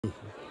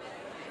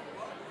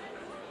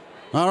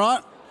All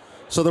right?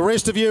 So the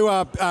rest of you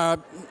are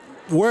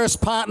worse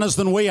partners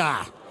than we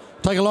are.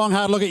 Take a long,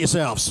 hard look at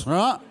yourselves, all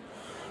right?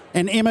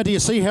 And Emma, do you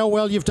see how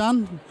well you've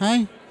done,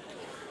 hey?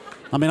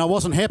 I mean, I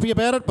wasn't happy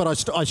about it, but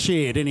I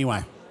shared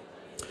anyway.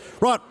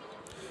 Right.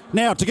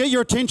 Now, to get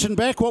your attention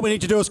back, what we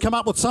need to do is come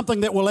up with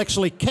something that will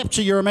actually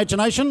capture your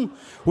imagination.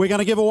 We're going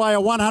to give away a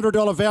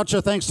 $100 voucher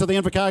thanks to the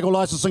Invercargill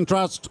Licensing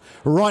Trust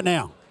right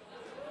now.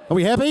 Are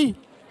we happy?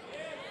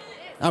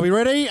 Are we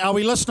ready? Are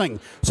we listening?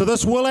 So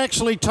this will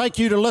actually take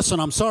you to listen.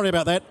 I'm sorry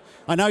about that.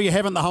 I know you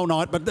haven't the whole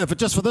night, but if it's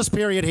just for this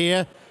period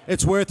here,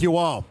 it's worth your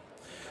while.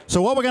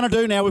 So what we're going to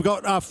do now, we've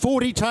got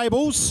 40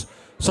 tables.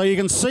 So you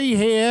can see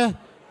here,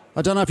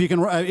 I don't know if you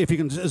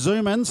can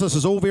zoom in. So this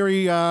is all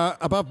very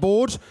above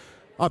board.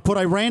 I've put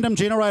a random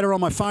generator on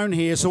my phone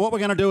here. So what we're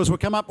going to do is we'll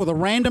come up with a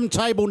random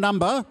table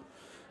number.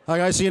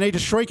 Okay, so you need to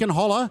shriek and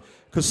holler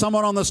because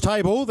someone on this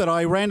table that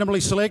I randomly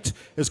select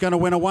is going to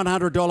win a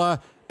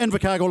 $100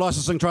 Invercargill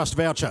Licensing Trust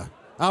voucher.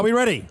 Are we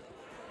ready?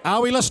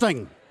 Are we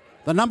listening?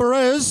 The number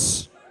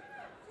is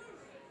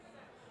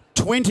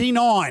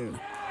 29.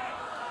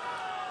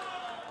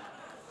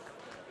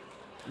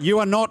 You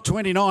are not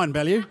 29,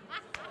 Bellew.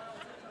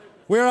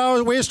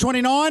 Where's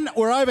 29?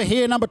 We're over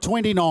here, number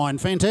 29.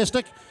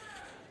 Fantastic.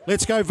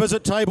 Let's go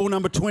visit table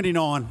number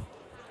 29.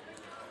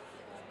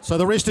 So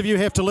the rest of you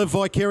have to live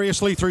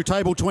vicariously through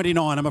table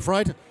 29, I'm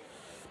afraid.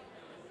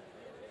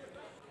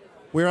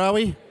 Where are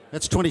we?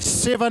 That's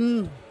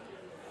 27.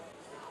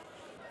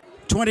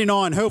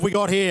 29. Who have we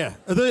got here?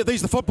 These are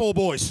the football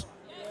boys.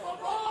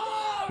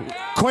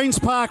 Queen's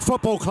Park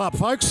Football Club,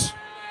 folks.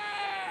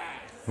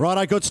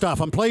 Righto, good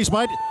stuff. I'm pleased,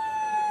 mate.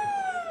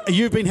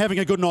 You've been having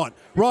a good night.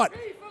 Right.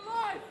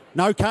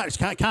 No,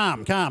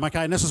 calm.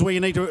 Okay, and this is where you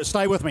need to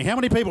stay with me. How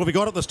many people have you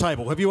got at this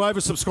table? Have you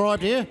oversubscribed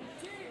here?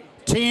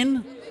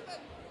 10?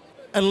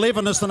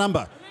 11 is the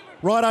number.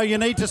 Righto, you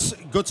need to...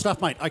 Good stuff,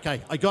 mate.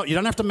 Okay, I got you. You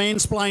don't have to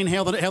mansplain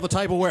how the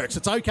table works.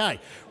 It's okay.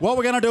 What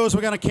we're going to do is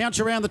we're going to count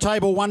you around the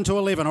table 1 to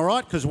 11, all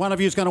right? Because one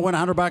of you is going to win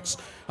 $100.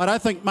 I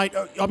don't think, mate,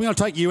 I'm going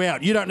to take you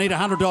out. You don't need a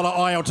 $100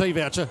 ILT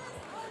voucher,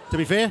 to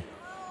be fair.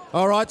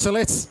 All right, so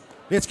let's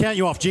count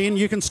you off. Jen,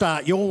 you can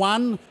start. You're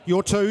 1,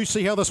 you're 2.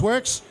 See how this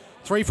works?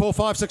 3, 4,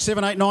 5, 6,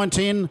 7, 8, 9,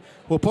 10.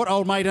 We'll put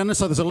old mate in,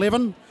 so there's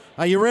 11.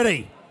 Are you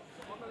ready?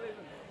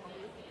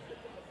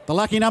 The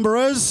lucky number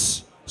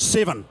is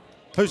 7.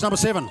 Who's number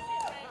 7?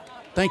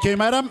 Thank you,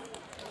 madam.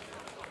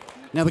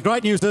 Now, the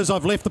great news is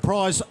I've left the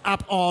prize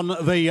up on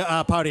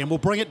the podium. We'll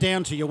bring it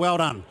down to you. Well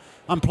done.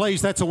 I'm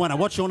pleased that's a winner.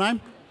 What's your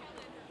name?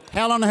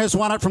 Helen has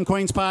won it from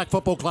Queen's Park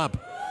Football Club.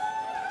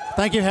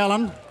 Thank you,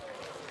 Helen.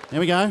 There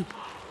we go.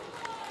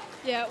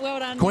 Yeah, well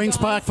done. Queen's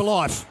Park for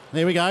life.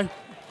 There we go.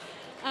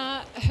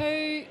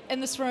 Who in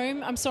this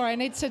room, I'm sorry, I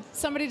need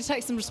somebody to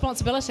take some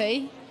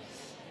responsibility.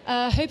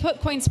 Who put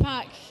Queen's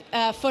Park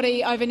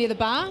footy over near the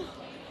bar?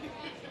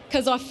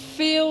 Because I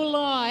feel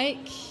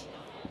like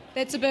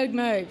that's a big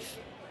move.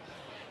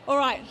 All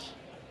right.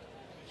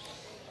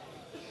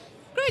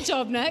 Great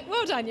job, Nick.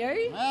 Well done,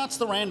 you. Well, it's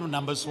the random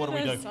numbers. What do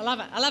we do? I love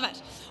it. I love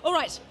it. All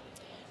right.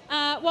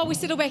 While we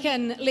settle back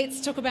in, let's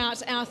talk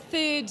about our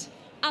third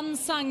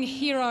unsung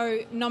hero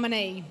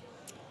nominee.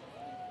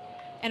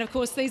 And of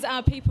course, these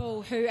are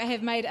people who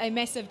have made a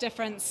massive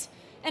difference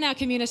in our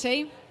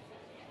community.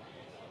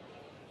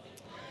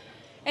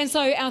 And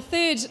so our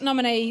third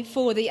nominee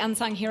for the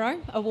Unsung Hero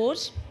Award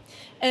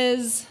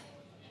is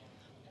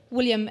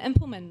William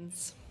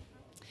Implemans.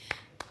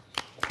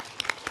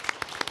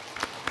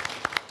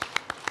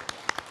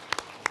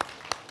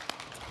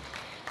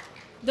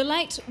 The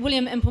late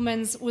William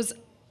Implemans was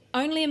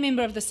only a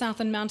member of the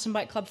Southland Mountain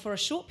Bike Club for a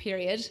short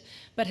period,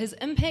 but his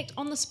impact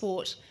on the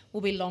sport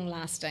will be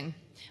long-lasting.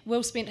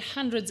 Will spent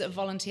hundreds of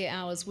volunteer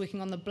hours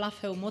working on the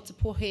Bluff Hill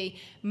Motupohi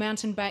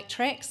mountain bike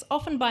tracks,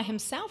 often by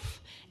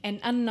himself and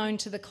unknown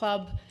to the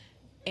club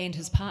and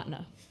his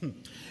partner.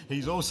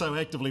 He's also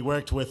actively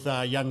worked with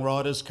young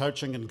riders,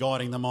 coaching and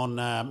guiding them on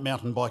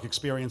mountain bike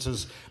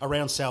experiences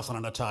around Southland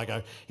and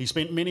Otago. He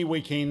spent many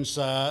weekends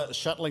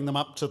shuttling them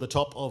up to the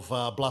top of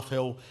Bluff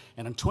Hill,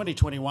 and in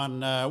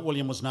 2021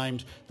 William was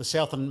named the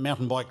Southland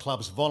Mountain Bike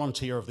Club's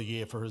Volunteer of the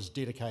Year for his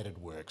dedicated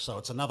work. So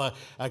it's another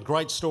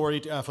great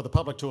story for the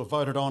public to have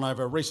voted on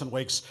over recent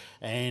weeks,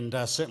 and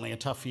certainly a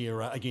tough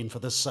year again for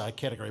this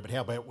category. But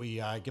how about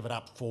we give it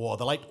up for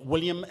the late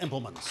William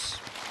Implemans.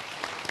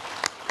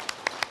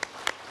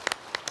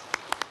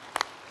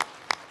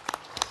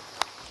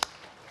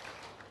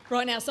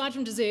 Right now, aside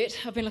from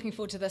dessert, I've been looking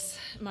forward to this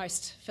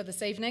most for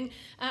this evening.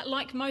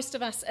 Like most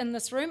of us in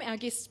this room, our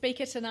guest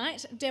speaker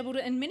tonight dabbled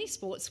in many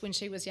sports when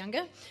she was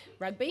younger.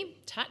 Rugby,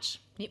 touch,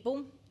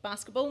 netball,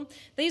 basketball.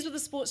 These were the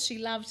sports she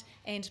loved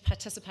and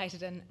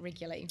participated in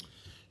regularly.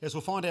 As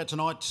we'll find out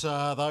tonight,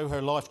 though,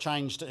 her life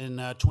changed in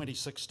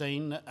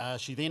 2016.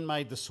 She then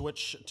made the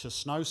switch to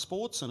snow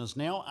sports and is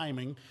now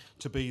aiming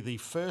to be the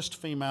first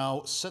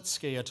female sit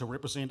skier to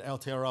represent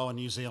Aotearoa,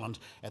 New Zealand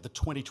at the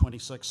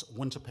 2026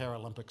 Winter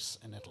Paralympics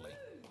in Italy.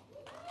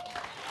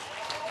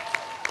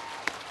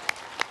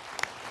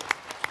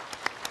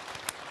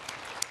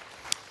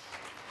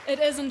 It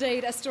is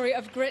indeed a story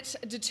of grit,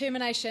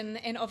 determination,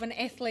 and of an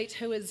athlete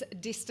who is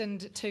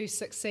destined to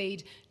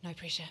succeed. No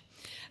pressure.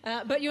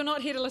 But you're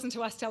not here to listen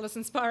to us tell this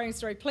inspiring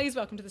story. Please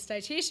welcome to the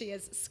stage, here she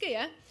is,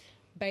 skier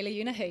Bailey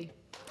Unahi.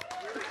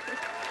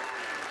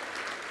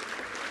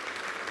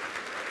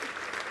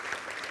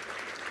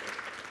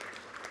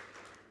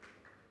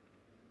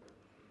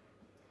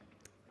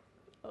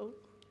 Oh,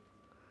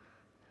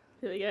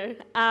 there we go.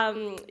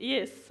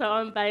 Yes, so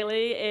I'm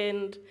Bailey,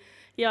 and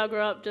yeah, I grew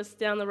up just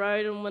down the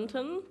road in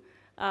Winton,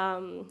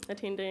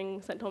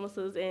 attending St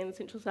Thomas's and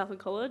Central Southland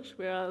College,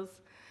 where I was,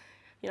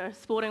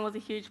 sporting was a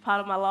huge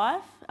part of my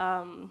life.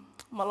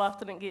 My life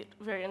didn't get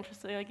very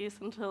interesting, I guess,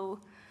 until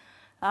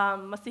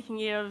my second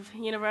year of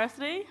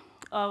university.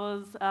 I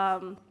was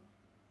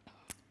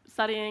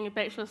studying a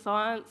Bachelor of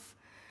Science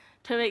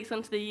 2 weeks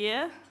into the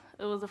year.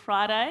 It was a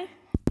Friday,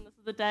 and this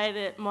is the day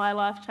that my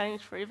life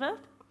changed forever.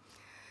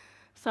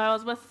 So I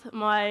was with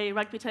my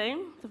rugby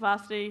team, the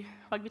varsity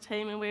rugby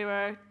team, and we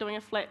were doing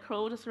a flat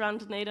crawl just around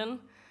Dunedin.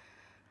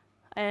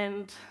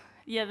 And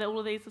yeah, all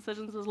of these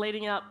decisions was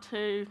leading up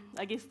to,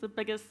 I guess, the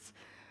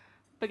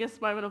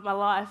biggest moment of my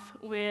life,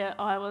 where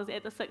I was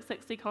at the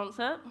 660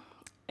 concert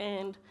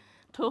and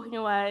talking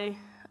away,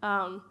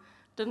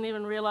 didn't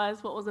even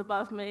realise what was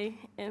above me,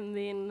 and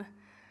then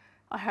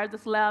I heard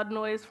this loud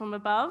noise from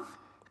above,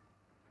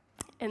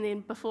 and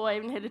then before I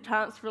even had a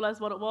chance to realise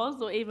what it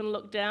was or even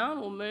look down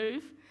or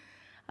move,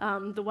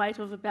 the weight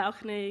of a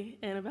balcony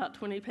and about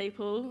 20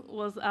 people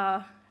was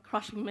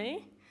crushing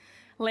me,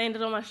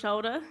 landed on my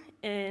shoulder,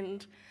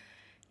 and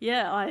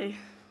yeah,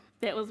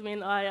 that was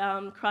when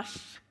I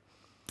crushed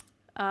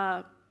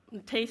T3,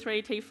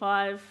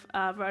 T5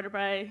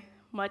 vertebrae,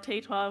 my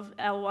T12,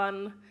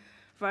 L1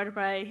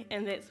 vertebrae,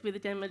 and that's where the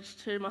damage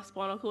to my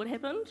spinal cord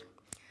happened.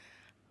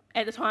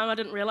 At the time, I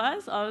didn't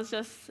realise. I was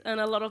just in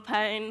a lot of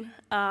pain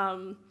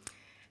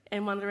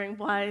and wondering,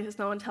 why is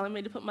no one telling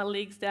me to put my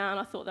legs down?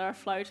 I thought they were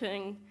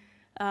floating.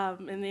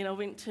 And then I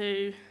went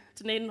to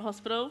Dunedin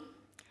Hospital,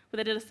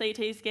 where they did a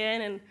CT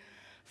scan and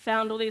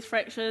found all these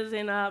fractures,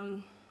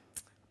 and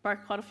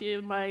broke quite a few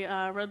of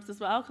my ribs as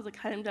well, because it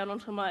came down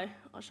onto my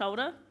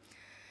shoulder.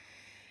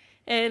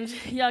 And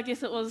yeah, I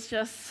guess it was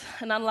just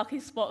an unlucky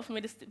spot for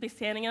me to be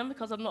standing in,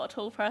 because I'm not a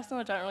tall person.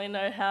 I don't really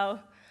know how,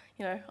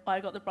 I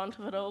got the brunt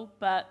of it all.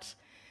 But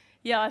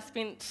yeah,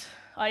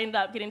 I ended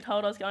up getting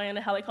told I was going in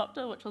a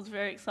helicopter, which I was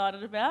very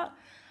excited about.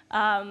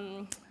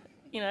 Not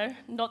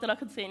that I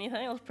could see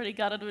anything. I was pretty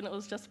gutted when it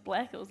was just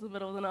black. It was the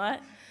middle of the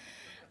night.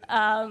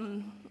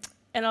 And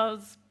I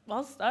was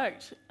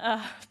stoked.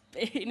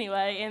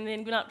 Anyway, and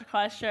then went up to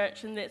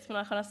Christchurch, and that's when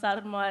I kind of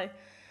started my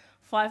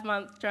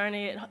 5-month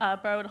journey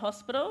at Burwood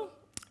Hospital.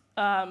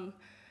 But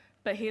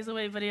here's a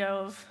wee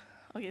video of,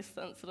 I guess,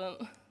 the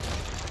incident.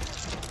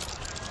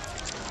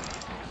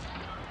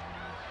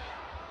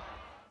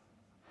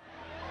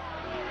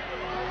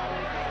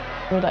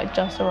 We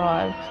just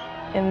arrived,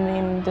 and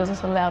then there was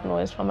this loud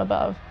noise from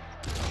above.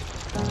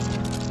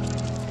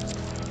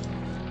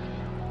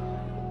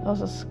 I was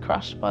just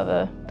crushed by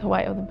the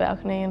weight of the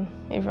balcony and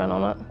everyone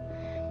on it.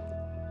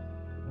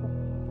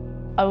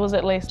 I was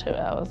at least 2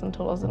 hours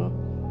until I was in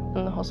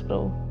the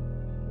hospital.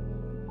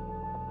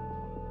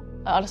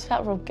 I just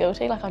felt real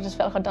guilty, I just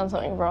felt like I'd done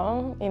something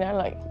wrong,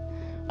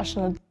 I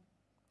shouldn't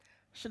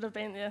have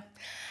been there.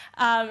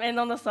 And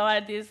on the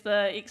side, there's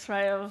the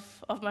X-ray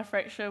of my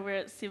fracture where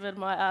it severed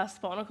my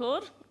spinal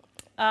cord.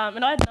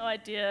 And I had no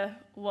idea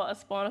what a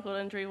spinal cord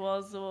injury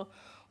was or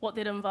what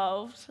that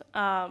involved.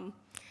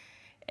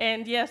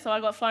 And yeah, so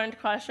I got flown to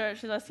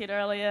Christchurch, as I said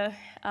earlier.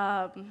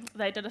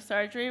 They did a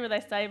surgery where they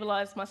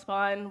stabilised my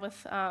spine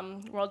with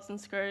rods and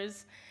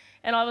screws.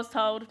 And I was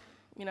told,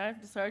 the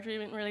surgery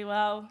went really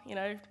well,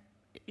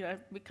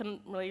 we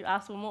couldn't really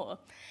ask for more.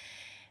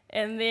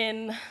 And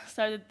then,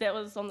 so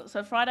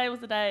Friday was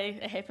the day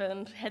it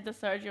happened, had the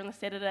surgery on the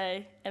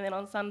Saturday, and then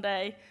on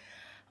Sunday,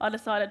 I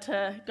decided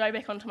to go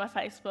back onto my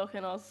Facebook,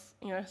 and I was,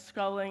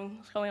 scrolling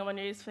on my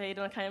newsfeed,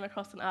 and I came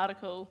across an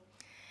article.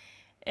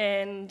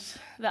 And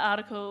the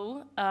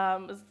article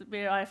is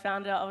where I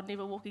found out I would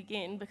never walk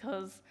again,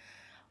 because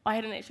I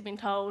hadn't actually been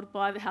told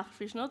by the health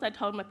professionals. They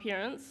told my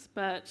parents,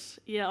 but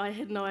yeah, I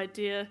had no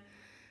idea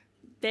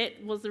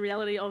that was the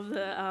reality of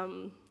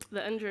the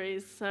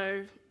injuries.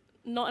 So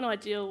not an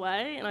ideal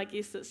way, and I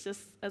guess it's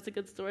a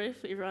good story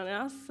for everyone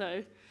else.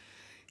 So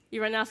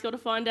everyone else got to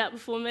find out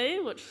before me,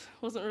 which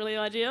wasn't really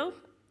ideal.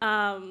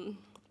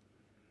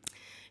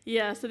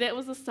 Yeah, so that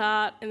was the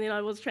start, and then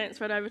I was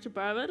transferred over to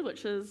Burwood,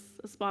 which is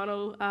a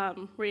spinal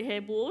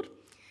rehab ward.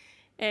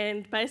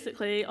 And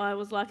basically, I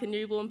was like a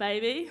newborn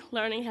baby,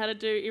 learning how to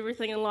do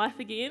everything in life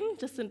again,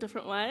 just in a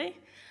different way,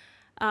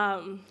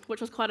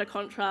 which was quite a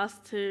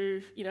contrast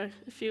to, a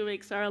few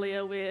weeks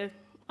earlier where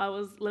I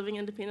was living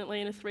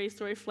independently in a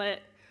 3-storey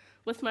flat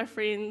with my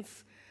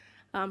friends,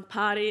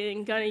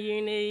 partying, going to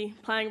uni,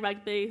 playing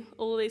rugby,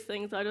 all these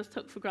things I just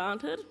took for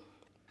granted.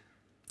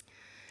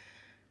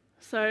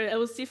 So it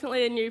was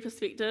definitely a new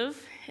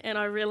perspective, and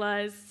I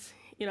realised,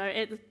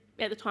 at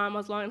the time I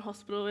was lying in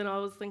hospital, and I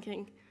was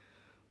thinking,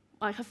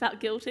 I felt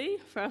guilty,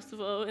 first of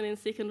all, and then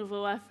second of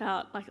all, I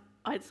felt like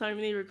I had so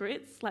many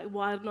regrets. Like,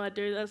 why didn't I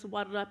do this?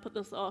 Why did I put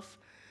this off?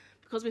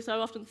 Because we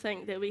so often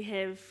think that we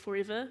have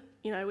forever.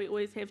 You know, we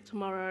always have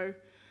tomorrow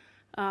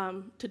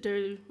to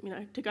do, you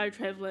know, to go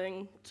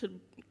travelling, to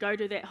go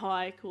do that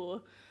hike,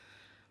 or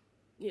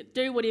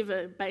do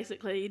whatever.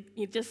 Basically,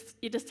 you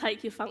just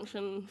take your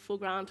function for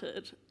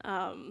granted.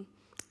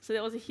 So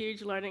that was a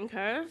huge learning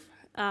curve.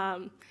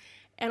 And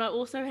I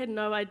also had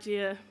no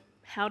idea,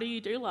 how do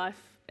you do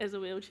life as a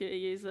wheelchair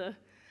user?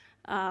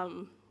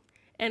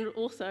 And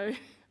also,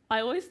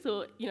 I always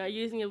thought, you know,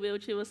 using a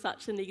wheelchair was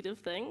such a negative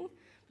thing,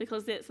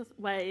 because that's the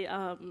way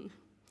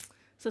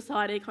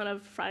society kind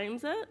of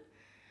frames it.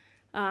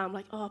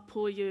 Like, oh,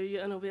 poor you,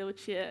 you're in a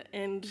wheelchair.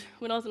 And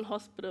when I was in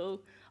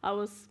hospital, I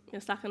was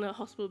stuck in a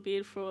hospital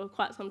bed for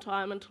quite some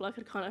time until I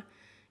could kind of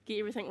get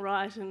everything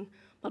right, and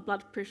my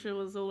blood pressure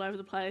was all over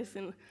the place.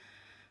 And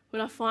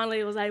when I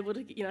finally was able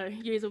to,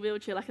 use a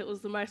wheelchair, like, it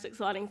was the most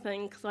exciting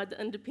thing, because I had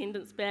the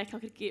independence back. I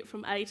could get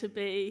from A to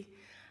B.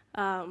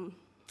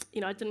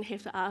 I didn't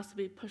have to ask to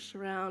be pushed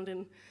around,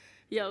 and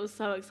yeah, it was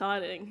so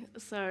exciting.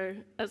 So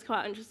it's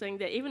quite interesting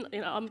that even,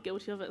 I'm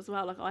guilty of it as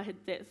well. Like, I had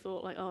that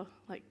thought, like, oh,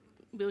 like,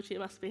 wheelchair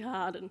must be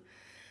hard, and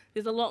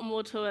there's a lot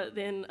more to it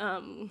than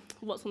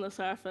what's on the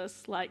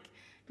surface. Like,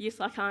 yes,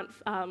 I can't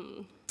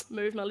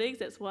move my legs,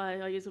 that's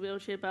why I use a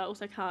wheelchair, but I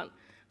also can't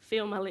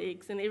feel my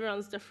legs, and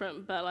everyone's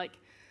different. But like,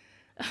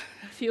 a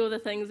few of the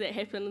things that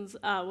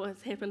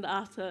what's happened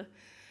after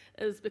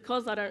is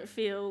because I don't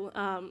feel,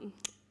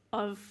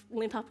 I've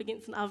leant up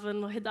against an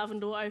oven, I had the oven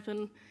door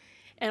open,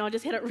 and I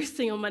just had it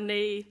resting on my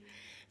knee.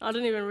 I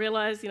didn't even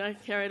realise,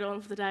 carried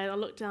on for the day, and I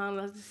looked down and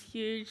there was this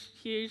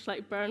huge,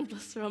 like, burn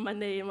blister on my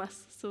knee, and my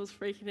sister was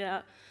freaking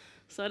out.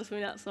 So I just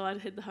went outside,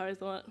 had the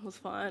hose on it, it was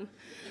fine.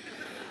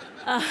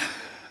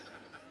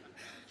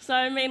 So,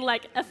 I mean,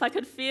 like, if I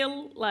could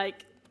feel,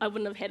 like, I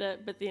wouldn't have had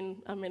it, but then,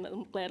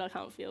 I'm glad I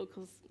can't feel,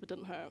 because it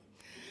didn't hurt.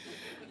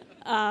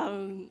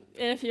 And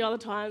a few other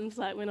times,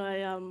 like, when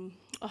I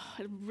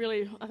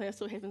think it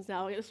still happens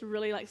now, I get this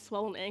really, like,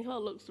 swollen ankle.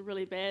 It looks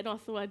really bad, and I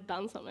thought I'd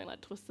done something,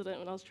 like, twisted it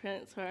when I was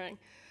transferring.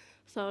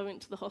 So I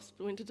went to the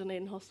hospital, went to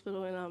Dunedin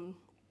Hospital, and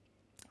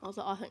I was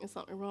like, I think there's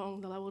something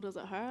wrong. They're like, well, does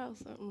it hurt? I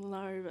was like,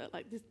 no, but,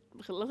 like, just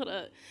look at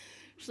it.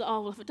 She's like,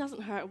 oh, well, if it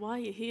doesn't hurt, why are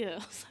you here? I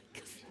was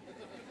like, 'cause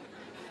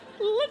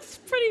it looks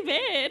pretty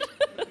bad.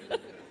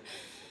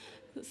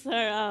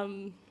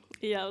 So,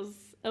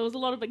 it was a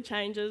lot of big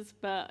changes,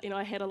 but,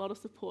 I had a lot of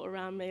support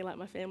around me. Like,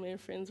 my family and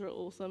friends were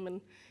awesome,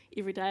 and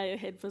every day I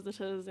had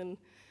visitors, and,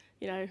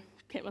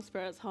 kept my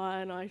spirits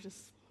high, and I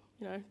just,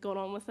 got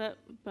on with it.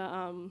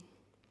 But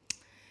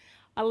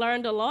I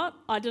learned a lot.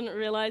 I didn't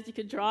realise you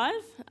could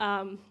drive.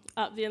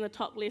 Up there in the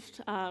top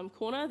left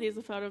corner, there's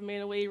a photo of me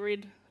in a wee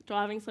red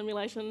driving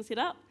simulation set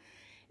up.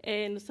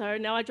 And so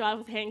now I drive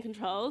with hand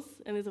controls,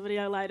 and there's a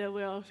video later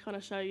where I'll kind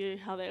of show you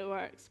how that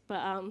works.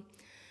 But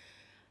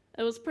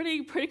it was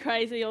pretty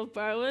crazy of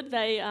Burwood.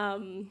 They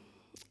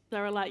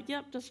were like,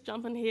 yep, just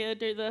jump in here,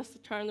 do this,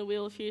 turn the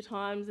wheel a few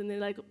times, and then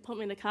they put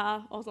me in the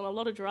car. I was on a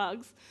lot of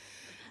drugs.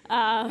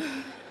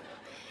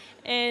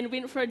 And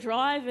went for a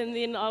drive, and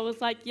then I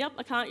was like, yep,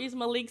 I can't use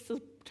my legs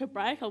to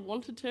brake. I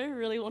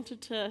really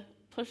wanted to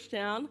push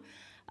down.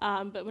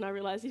 But when I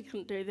realised you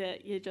couldn't do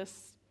that, you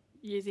just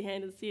use your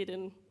hand instead,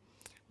 and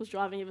was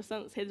driving ever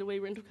since. Had a wee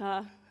rental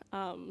car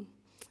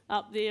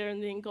up there,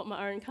 and then got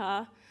my own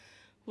car,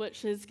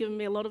 which has given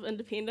me a lot of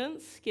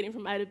independence, getting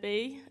from A to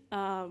B,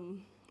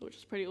 which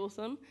is pretty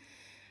awesome.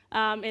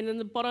 And in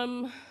the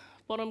bottom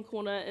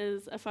corner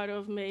is a photo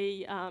of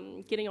me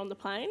getting on the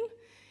plane.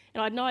 And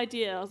I had no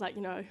idea. I was like,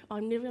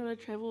 I'm never going to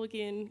travel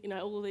again.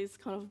 All of these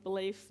kind of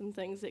beliefs and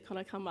things that kind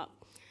of come up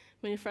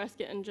when you first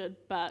get injured.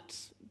 But,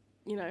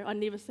 I'd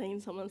never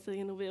seen someone sitting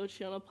in a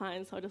wheelchair on a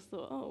plane, so I just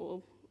thought,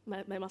 oh,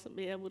 well, they mustn't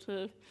be able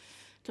to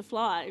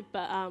fly.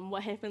 But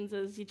what happens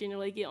is you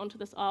generally get onto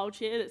this aisle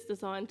chair that's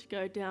designed to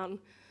go down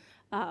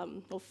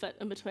or fit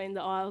in between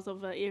the aisles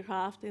of an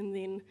aircraft, and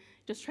then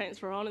just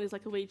transfer on. And there's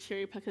like a wee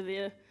cherry picker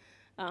there,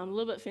 a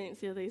little bit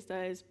fancier these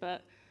days,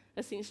 but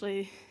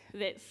essentially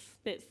that's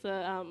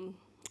the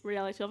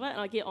reality of it. And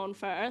I get on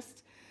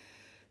first,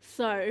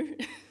 so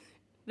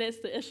that's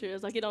the issue,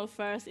 is I get on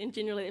first, and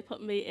generally they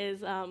put me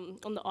as on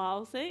the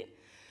aisle seat.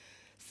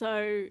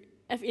 So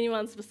if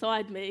anyone's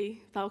beside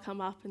me, they'll come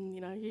up, and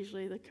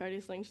usually the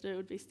courteous thing to do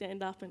would be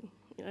stand up and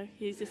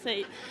here's your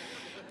seat.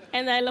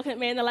 And they look at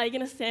me and they're like, "You're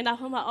gonna stand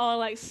up?" I'm like, "Oh,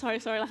 like, so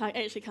sorry, like, I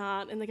actually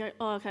can't." And they go,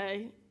 "Oh,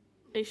 okay,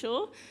 are you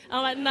sure?"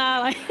 I'm like, "Nah,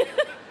 like,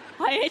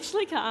 I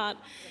actually can't."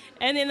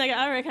 And then they go,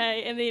 "Oh,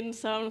 okay." And then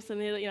so I'm sitting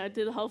there,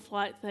 do the whole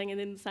flight thing, and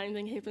then the same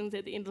thing happens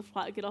at the end of the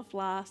flight. I get off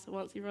last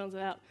once everyone's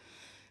out,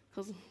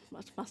 because it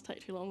must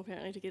take too long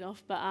apparently to get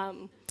off. But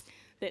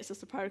that's just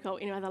the protocol.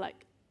 Anyway, they're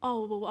like,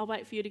 "Oh, well, I'll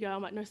wait for you to go."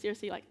 I'm like, "No,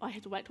 seriously, like, I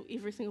have to wait till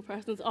every single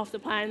person's off the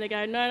plane." They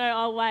go, No,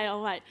 I'll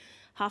wait.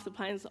 Half the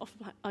plane's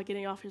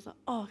getting off. He's like,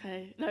 "Oh,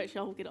 okay, no, actually,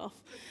 I'll get off."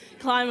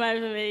 Climb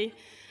over me.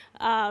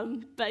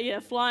 But yeah,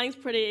 flying's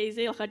pretty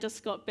easy. Like, I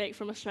just got back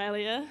from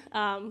Australia,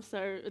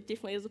 so it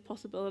definitely is a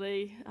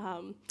possibility.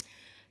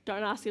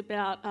 Don't ask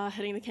about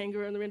hitting the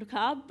kangaroo in the rental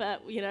car,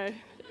 but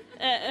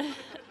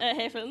it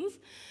happens.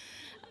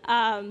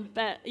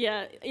 But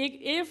yeah,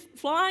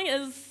 flying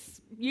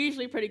is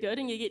usually pretty good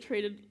and you get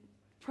treated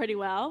pretty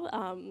well,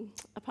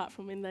 apart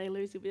from when they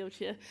lose your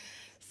wheelchair.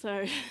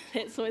 So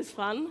that's always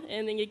fun.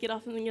 And then you get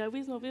up and then you go,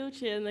 where's my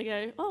wheelchair? And they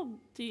go, oh,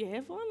 do you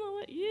have one? I'm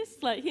like, yes,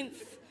 like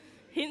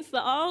hence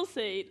the aisle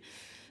seat.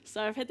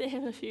 So I've had that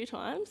happen a few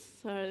times,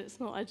 so it's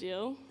not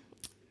ideal.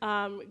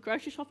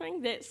 Grocery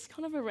shopping, that's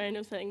kind of a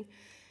random thing.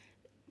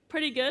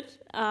 Pretty good.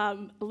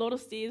 A lot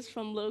of stares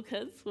from little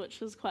kids,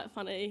 which is quite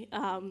funny,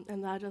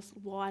 and they're just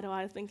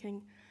wide-eyed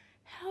thinking,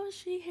 how does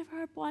she have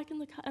her bike in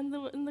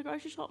the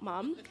grocery shop,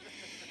 Mum?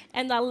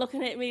 And they're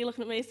looking at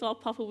me, so I'll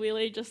pop a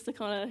wheelie just to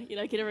kind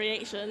of, get a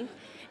reaction.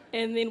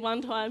 And then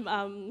one time,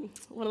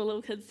 one of the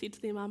little kids said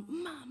to their mum,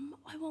 Mum,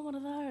 I want one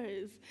of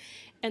those.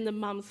 And the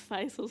mum's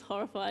face was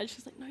horrified.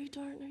 She's like, no, you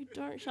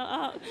don't, shut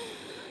up.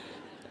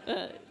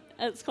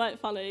 It's quite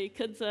funny.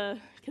 Kids are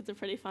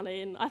pretty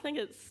funny, and I think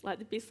it's like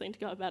the best thing to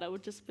go about it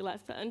would just be like,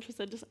 if they're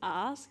interested, just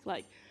ask.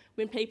 Like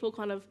when people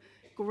kind of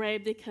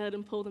grab their kid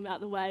and pull them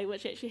out the way,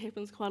 which actually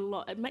happens quite a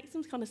lot, it makes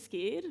them kind of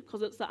scared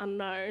because it's the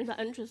unknown, they're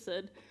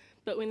interested.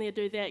 But when they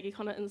do that, you're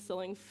kind of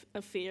instilling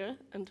a fear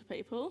into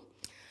people.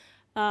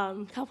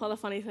 A couple other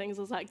funny things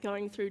was like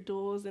going through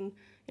doors, and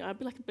it'd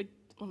be like a big,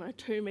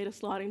 2-metre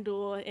sliding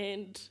door,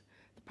 and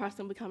the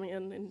person would be coming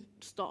in and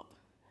stop.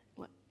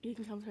 Like, you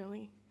can come through.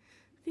 Like,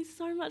 there's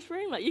so much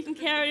room. Like, you can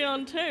carry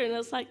on too. And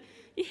it's like,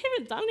 you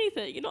haven't done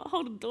anything. You're not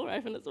holding the door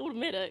open. It's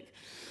automatic.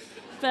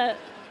 But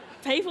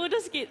people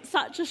just get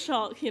such a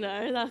shock.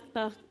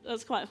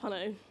 It's quite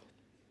funny.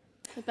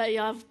 But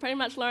yeah, I've pretty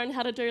much learned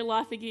how to do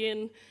life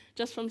again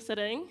just from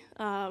sitting,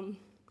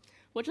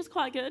 which is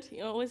quite good.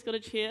 Always got a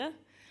chair.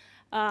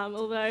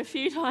 Although a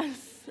few times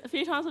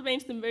I've been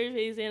to the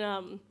movies and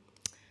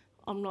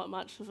I'm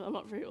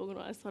not very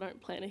organised, so I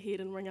don't plan ahead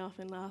and ring up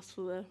and ask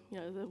for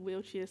the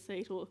wheelchair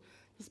seat or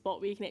the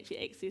spot where you can actually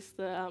access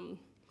the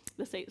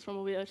seats from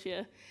a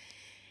wheelchair.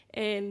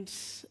 And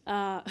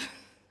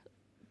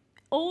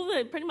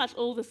pretty much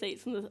all the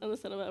seats in the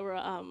cinema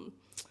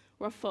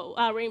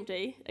were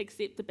empty,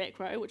 except the back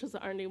row, which is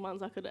the only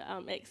ones I could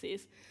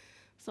access.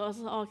 So I was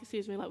like, oh,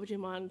 excuse me, like, would you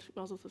mind,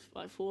 I was with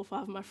like 4 or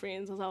 5 of my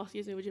friends, I was like, oh,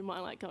 excuse me, would you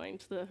mind like going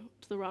to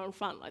the row in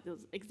front, like the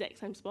exact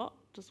same spot,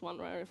 just one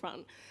row in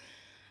front.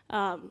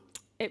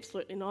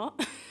 Absolutely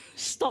not.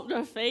 Stopped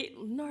her feet.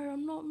 No,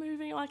 I'm not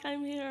moving, I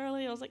came here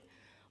early. I was like,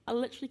 I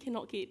literally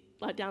cannot get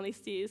like down these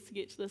stairs to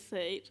get to the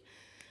seat.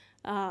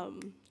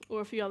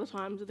 Or a few other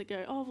times they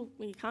go, oh,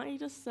 well, can't you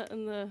just sit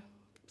in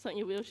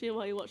your wheelchair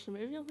while you watch the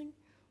movie? I'm thinking,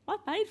 I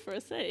paid for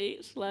a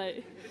seat.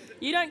 Like,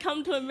 you don't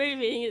come to a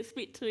movie and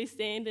expect to be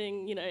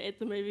standing, at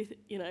the movie,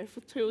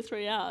 for 2 or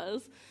 3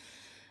 hours.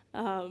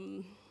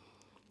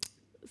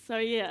 So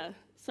yeah,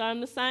 so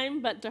I'm the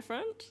same but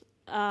different.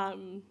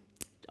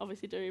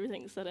 Obviously do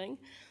everything sitting.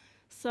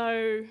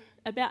 So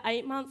about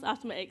 8 months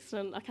after my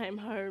accident, I came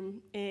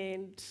home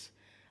and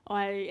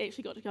I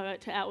actually got to go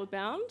to Outward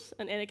Bound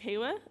in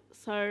Anakiwa.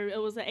 So it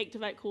was an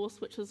Activate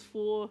course, which is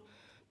for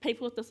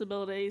people with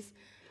disabilities.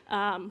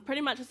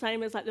 Pretty much the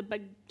same as like the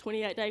big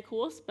 28-day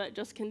course, but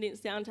just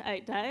condensed down to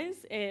 8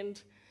 days.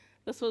 And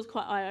this was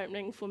quite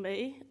eye-opening for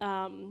me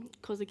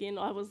because, again,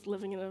 I was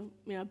living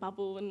in a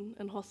bubble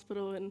in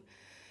hospital and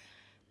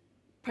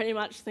pretty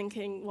much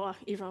thinking, well,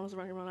 everyone was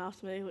running around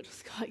after me, which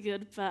was quite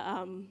good. But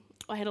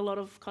I had a lot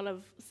of kind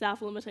of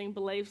self-limiting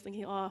beliefs,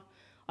 thinking, oh,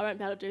 I won't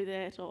be able to do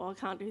that, or I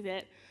can't do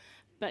that.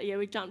 But yeah,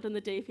 we jumped in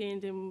the deep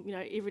end, and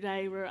every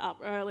day we were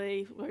up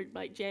early. We were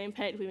like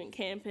jam-packed. We went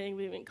camping,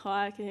 we went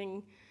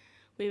kayaking.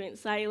 We went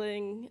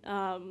sailing.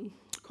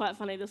 Quite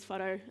funny, this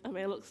photo. I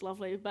mean, it looks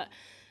lovely, but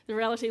the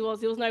reality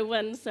was there was no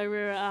wind, so we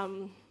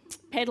were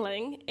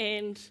paddling,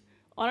 and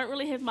I don't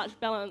really have much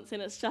balance,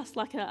 and it's just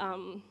like a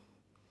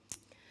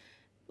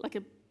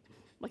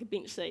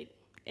bench seat.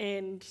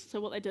 And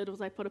so what they did was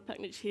they put a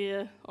picnic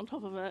chair on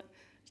top of it,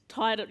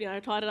 tied it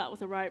up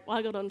with a rope.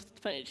 I got onto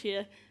the picnic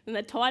chair, and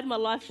they tied my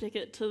life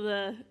jacket to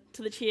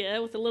the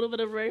chair with a little bit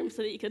of room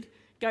so that you could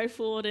go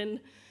forward and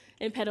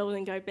paddle and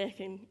then go back,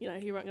 and you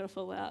weren't going to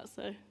fall out.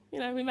 So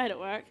we made it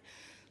work.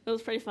 It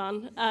was pretty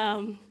fun.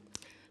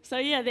 So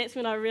yeah, that's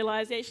when I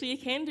realised actually you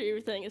can do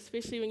everything,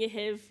 especially when you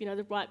have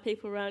the right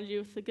people around you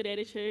with a good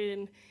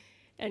attitude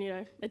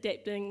and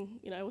adapting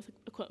with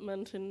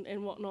equipment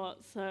and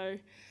whatnot. So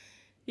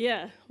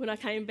yeah, when I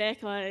came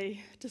back, I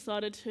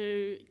decided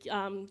to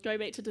go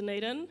back to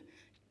Dunedin.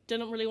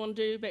 Didn't really want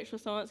to do Bachelor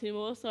of Science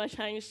anymore, so I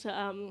changed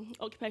to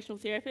occupational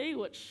therapy,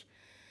 which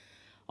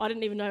I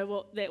didn't even know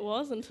what that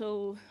was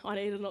until I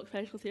needed an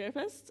occupational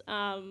therapist. So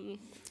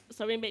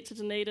I went back to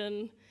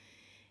Dunedin,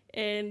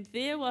 and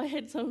there I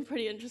had some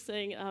pretty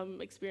interesting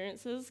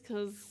experiences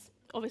because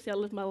obviously I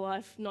lived my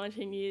life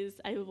 19 years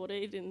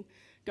able-bodied and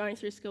going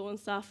through school and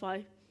stuff.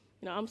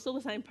 I'm still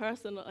the same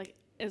person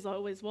as I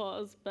always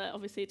was, but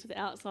obviously to the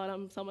outside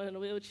I'm someone in a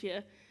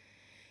wheelchair.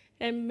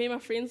 And me and my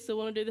friends still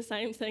want to do the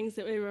same things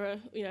that we were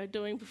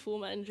doing before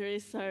my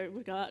injuries. So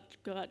we'd go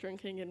out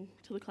drinking and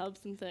to the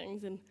clubs and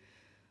things, and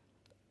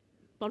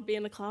I'd be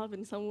in the club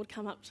and someone would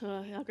come up to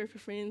our group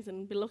of friends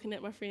and be looking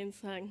at my friends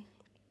saying,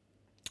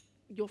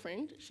 your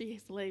friend, she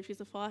has to leave,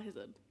 she's a fire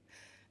hazard.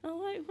 And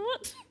I'm like,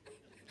 what?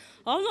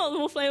 I'm not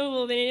more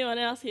flammable than anyone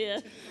else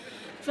here.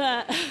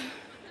 But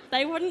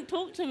they wouldn't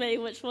talk to me,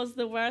 which was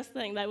the worst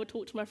thing. They would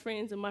talk to my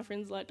friends, and my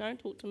friends were like, don't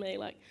talk to me,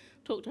 like,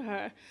 talk to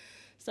her.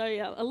 So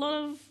yeah, a lot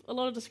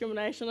of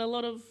discrimination. A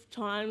lot of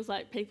times,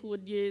 like, people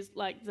would use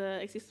like the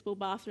accessible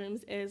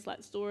bathrooms as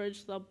like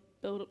storage. They'll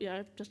build,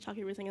 just chuck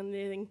everything in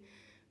there. Then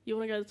you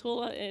want to go to the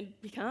toilet and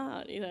you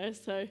can't,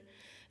 So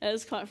it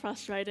is quite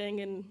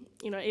frustrating, and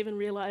even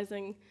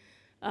realising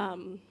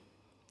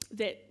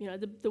that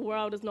the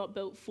world is not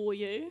built for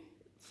you.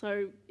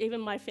 So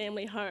even my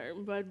family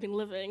home where I'd been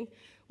living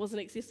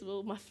wasn't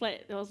accessible. My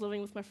flat that I was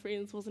living with my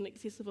friends wasn't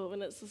accessible,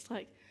 and it's just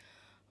like,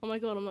 oh my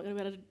god, I'm not going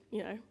to be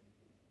able to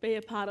be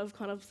a part of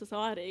kind of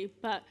society.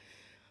 But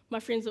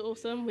my friends are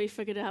awesome. We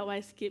figured out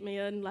ways to get me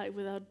in, like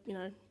without,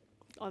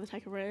 either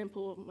take a ramp,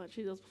 or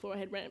actually this was before I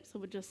had ramps, I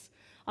would just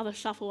either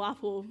shuffle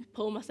up or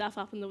pull myself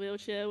up in the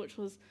wheelchair, which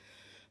was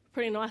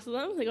pretty nice of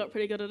them. They got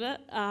pretty good at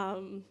it.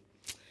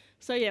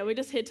 So yeah, we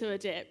just had to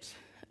adapt,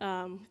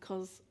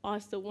 because I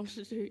still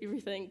wanted to do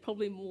everything,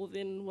 probably more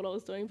than what I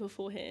was doing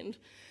beforehand.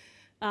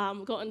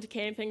 Got into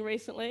camping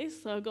recently,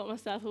 so I got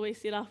myself a wee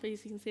setup,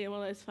 as you can see in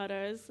one of those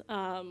photos.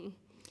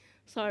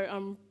 So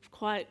I'm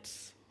quite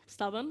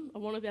stubborn. I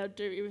want to be able to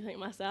do everything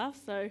myself.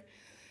 So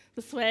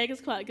the swag is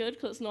quite good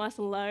because it's nice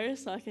and low,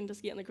 so I can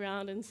just get on the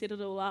ground and set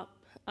it all up.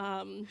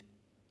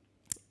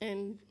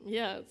 And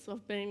yeah, so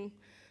I've been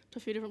to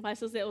a few different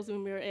places. That was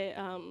when we were at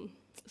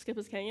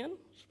Skipper's Canyon,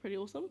 which is pretty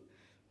awesome.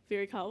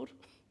 Very cold.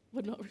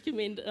 Would not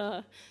recommend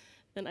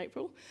in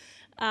April.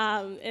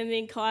 And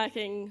then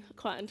kayaking,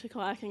 quite into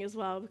kayaking as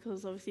well,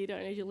 because obviously you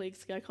don't need your legs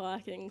to go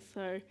kayaking.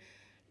 So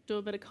do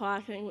a bit of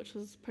kayaking, which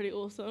was pretty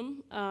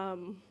awesome.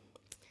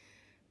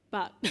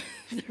 But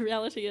the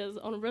reality is,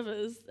 on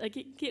rivers, they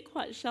get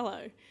quite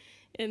shallow,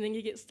 and then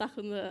you get stuck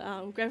in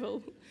the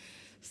gravel.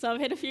 So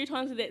I've had a few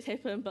times where that's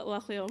happened, but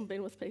luckily I've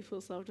been with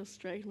people, so I've just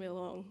dragged me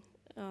along.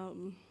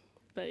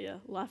 But yeah,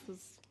 life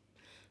is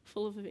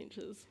full of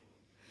adventures.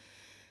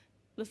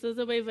 This is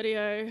a wee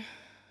video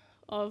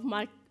of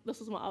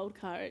this is my old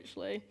car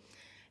actually.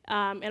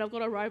 And I've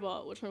got a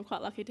robot, which I'm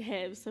quite lucky to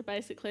have. So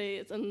basically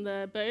it's in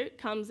the boot,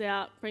 comes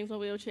out, brings my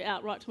wheelchair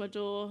out right to my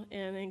door,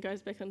 and then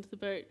goes back into the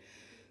boot.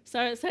 So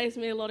it saves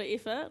me a lot of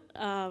effort,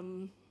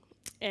 and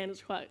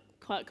it's quite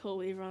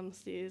cool. Everyone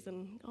stares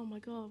and, oh my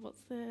god,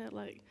 what's that?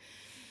 Like,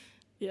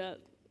 yeah,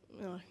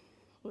 I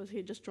was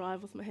here just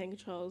drive with my hand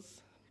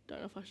controls. Don't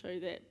know if I show you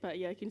that, but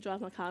yeah, you can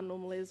drive my car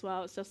normally as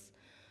well. It's just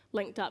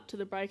linked up to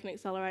the brake and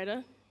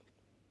accelerator.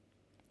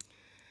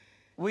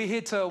 We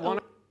head to one.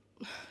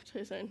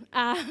 Too soon.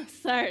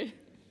 So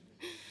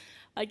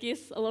I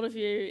guess a lot of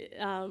you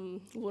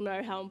will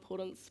know how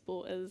important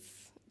sport is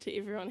to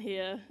everyone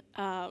here.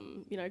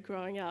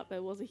 Growing up,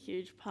 it was a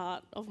huge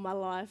part of my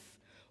life.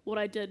 What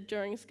I did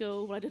during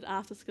school, what I did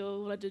after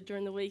school, what I did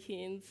during the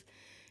weekends,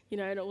 and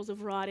it was a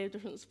variety of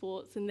different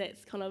sports, and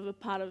that's kind of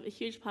a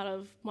huge part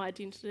of my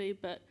identity.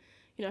 But,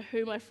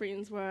 who my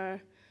friends were,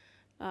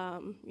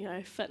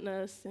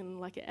 fitness and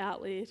like an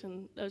outlet,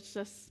 and it was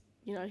just,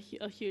 a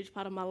huge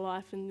part of my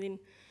life. And then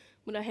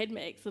when I had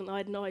my accident, I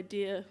had no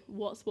idea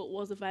what sport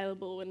was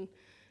available, and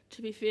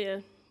to be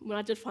fair, when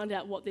I did find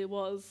out what there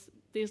was,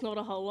 there's not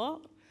a whole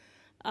lot,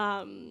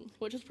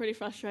 which is pretty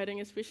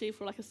frustrating, especially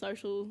for like a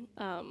social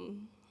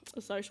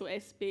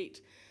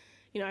aspect.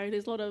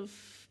 There's a lot of,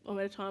 I'm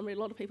at a time where a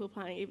lot of people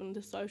playing even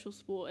the social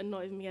sport and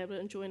not even being able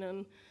to join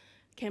in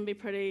can be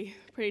pretty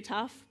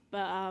tough.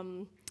 But I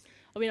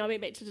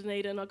went back to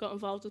Dunedin, I got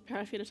involved with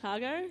Para Whare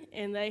Otago,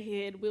 and they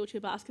had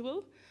wheelchair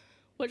basketball,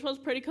 which was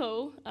pretty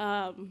cool.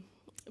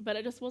 But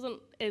it just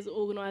wasn't as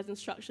organised and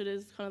structured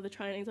as kind of the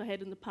trainings I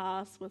had in the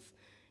past with,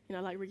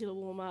 like regular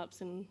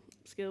warm-ups and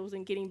skills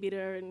and getting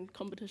better and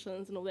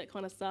competitions and all that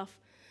kind of stuff.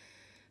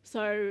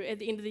 So at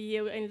the end of the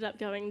year, we ended up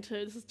going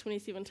to, this is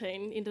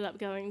 2017, ended up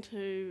going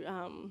to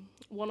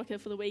Wanaka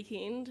for the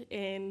weekend,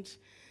 and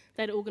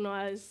they'd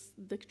organise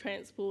the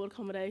transport,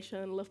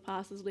 accommodation, lift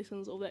passes,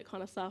 lessons, all that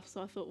kind of stuff.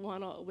 So I thought, why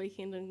not a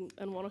weekend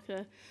in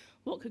Wanaka?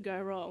 What could go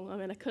wrong? I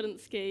mean, I couldn't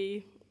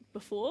ski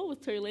before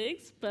with 2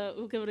 legs, but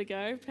we'll give it a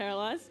go,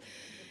 paralysed.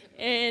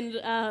 And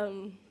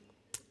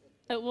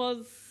it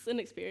was an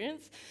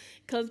experience,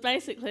 because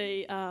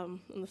basically, in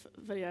the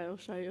video I'll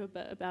show you a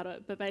bit about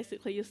it, but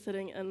basically you're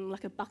sitting in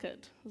like a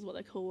bucket, is what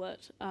they call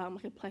it,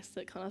 like a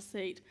plastic kind of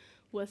seat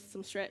with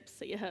some straps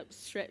at your hips,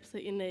 straps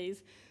at your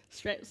knees,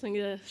 straps on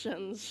your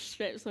shins,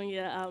 straps on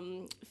your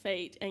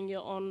feet, and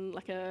you're on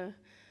like a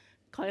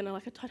kind of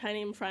like a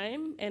titanium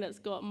frame, and it's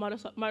got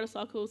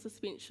motorcycle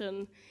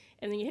suspension,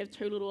 and then you have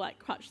 2 little like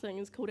crutch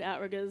things called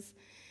outriggers,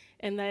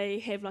 and they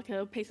have like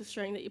a piece of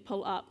string that you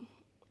pull up.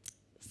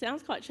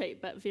 Sounds quite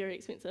cheap, but very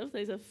expensive.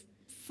 These are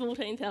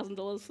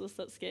 $14,000 for the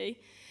sit ski.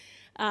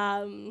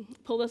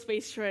 Pull this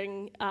wee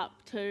string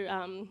up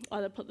to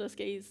either put the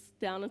skis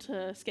down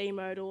into ski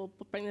mode or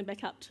bring them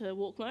back up to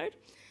walk mode.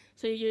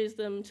 So you use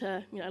them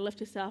to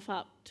lift yourself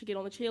up, to get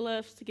on the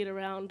chairlifts, to get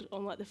around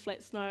on like the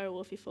flat snow,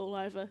 or if you fall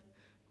over,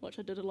 which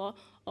I did a lot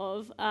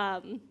of.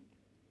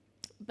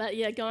 But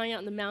yeah, going out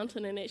in the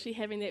mountain and actually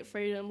having that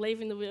freedom,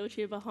 leaving the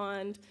wheelchair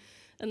behind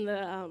in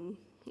the,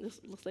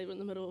 let's leave it in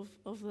the middle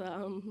of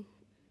the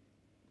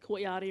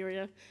courtyard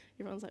area.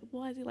 Everyone's like,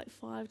 why is there like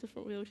 5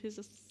 different wheelchairs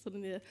just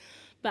sitting there?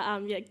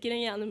 But yeah,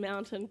 getting out in the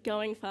mountain,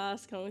 going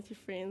fast, going with your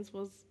friends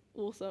was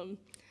awesome.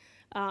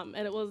 And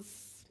it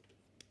was,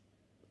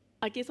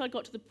 I guess I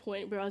got to the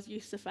point where I was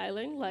used to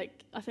failing.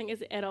 Like, I think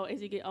as an adult,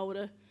 as you get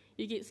older,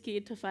 you get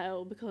scared to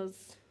fail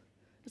because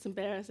it's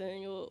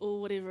embarrassing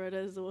or whatever it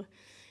is, or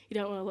you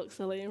don't want to look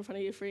silly in front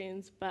of your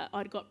friends. But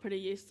I'd got pretty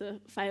used to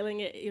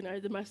failing at, you know,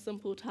 the most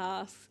simple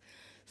tasks.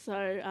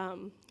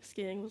 So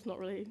skiing was not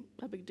really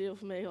a big deal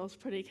for me. I was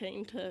pretty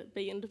keen to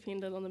be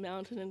independent on the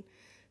mountain, and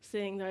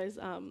seeing those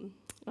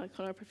like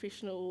kind of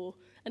professional or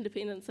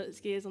independent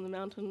skiers on the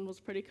mountain was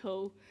pretty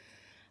cool.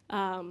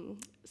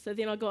 So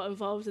then I got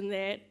involved in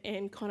that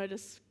and kind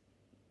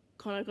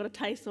of got a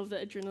taste of the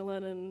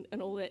adrenaline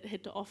and all that it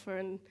had to offer,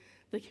 and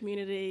the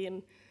community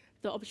and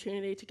the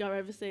opportunity to go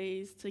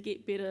overseas, to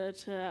get better,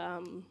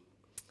 to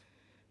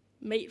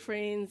meet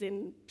friends,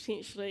 and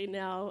potentially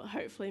now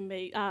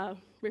hopefully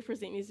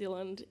represent New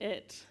Zealand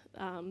at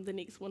the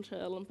next Winter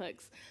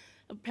Olympics,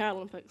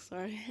 Paralympics,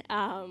 sorry.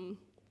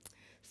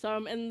 So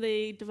I'm in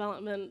the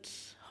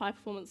Development High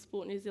Performance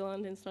Sport New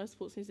Zealand and Snow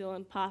Sports New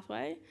Zealand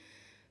pathway.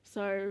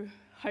 So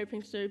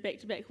hoping to do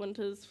back-to-back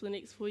winters for the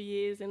next 4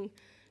 years, and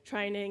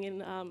training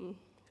and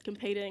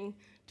competing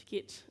to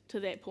get to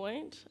that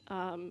point.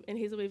 And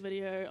here's a wee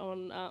video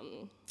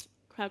on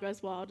Crowd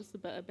Goes Wild, just a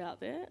bit about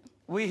that.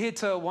 We head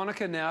to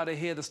Wanaka now to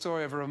hear the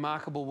story of a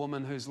remarkable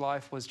woman whose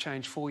life was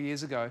changed 4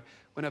 years ago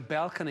when a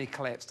balcony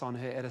collapsed on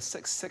her at a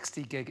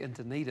 660 gig in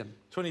Dunedin.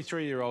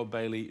 23-year-old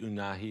Bailey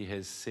Unahi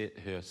has set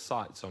her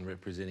sights on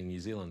representing New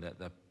Zealand at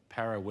the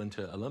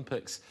Para-Winter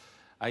Olympics.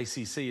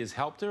 ACC has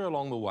helped her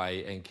along the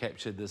way and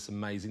captured this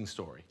amazing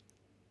story.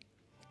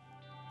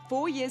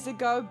 4 years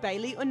ago,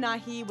 Bailey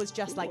Unahi was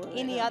just like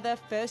any other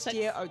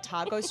first-year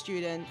Otago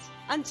student,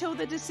 until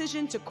the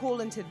decision to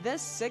call into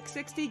this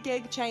 660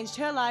 gig changed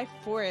her life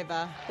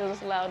forever. There was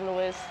this loud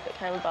noise that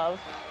came above,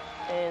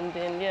 and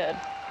then yeah,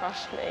 it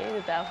crushed me,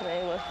 the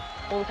balcony with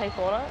all the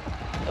people on it.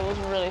 It was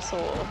really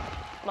sore.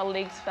 My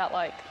legs felt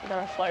like they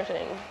were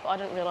floating. I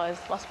didn't realise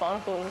my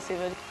spinal cord was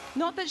severed.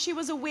 Not that she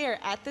was aware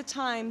at the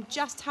time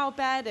just how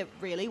bad it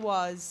really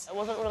was. It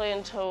wasn't really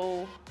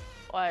until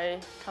I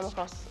come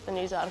across a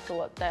news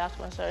article the day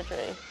after my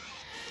surgery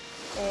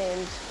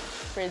and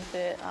read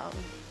that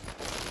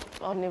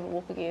I'll never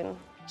walk again.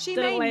 She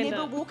may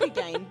never walk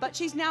again, but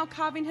she's now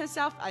carving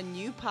herself a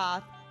new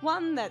path,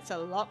 one that's a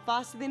lot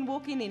faster than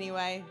walking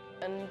anyway.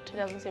 In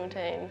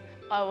 2017,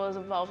 I was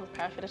involved with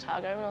Parafit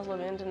Otago when I was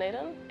living in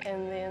Dunedin,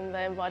 and then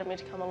they invited me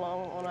to come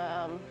along on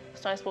a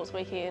snow sports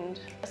weekend.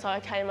 So I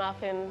came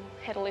up and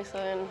had a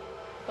lesson.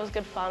 It was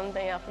good fun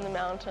being up in the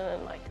mountain,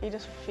 and like you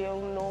just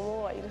feel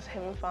normal, like you're just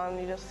having fun,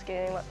 you're just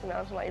skiing like the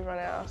mountain like everyone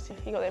else.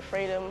 You got that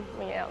freedom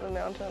when you're out in the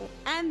mountain.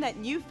 And that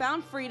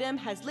newfound freedom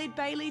has led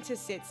Bailey to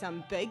set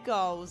some big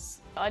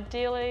goals.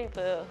 Ideally,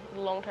 the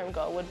long-term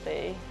goal would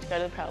be to go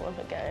to the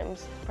Paralympic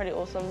Games. Pretty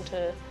awesome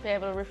to be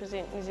able to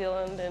represent New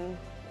Zealand and,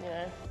 you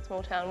know,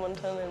 small town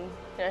Winton and,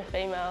 you know,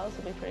 females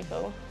would be pretty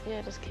cool.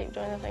 Yeah, just keep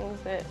doing the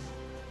things that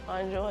I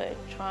enjoy,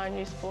 trying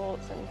new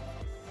sports and,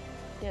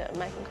 yeah,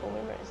 making cool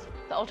memories.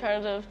 The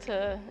alternative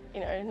to,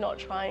 you know, not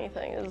trying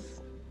anything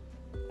is,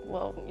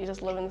 well, you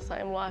just live in the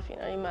same life, you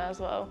know, you may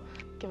as well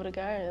give it a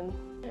go, and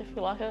if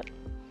you like it,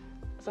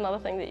 it's another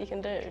thing that you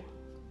can do.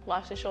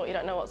 Life's too short, you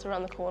don't know what's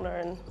around the corner,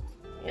 and,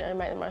 you know,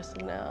 make the most of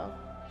it now.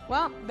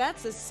 Well,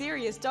 that's a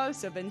serious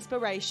dose of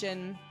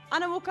inspiration.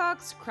 Anna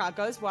Wilcox, Crowd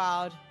Goes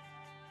Wild.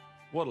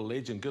 What a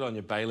legend. Good on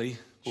you, Bailey.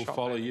 We'll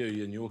follow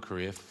you in your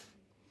career.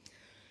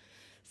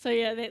 So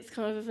yeah, that's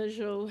kind of a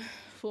visual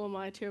for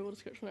my terrible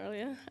description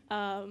earlier.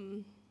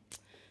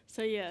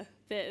 So yeah,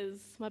 that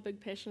is my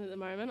big passion at the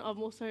moment. I've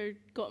also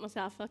got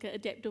myself like an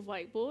adaptive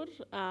wakeboard.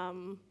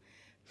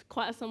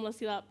 Quite a similar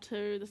setup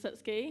to the sit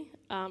ski,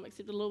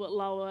 except a little bit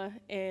lower,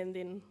 and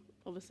then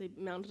obviously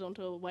mounted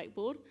onto a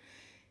wakeboard.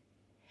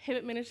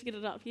 Haven't managed to get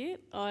it up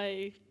yet.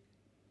 I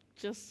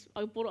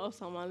bought it off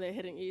someone that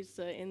hadn't used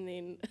it, and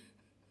then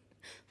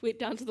went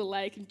down to the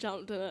lake and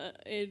jumped in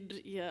it,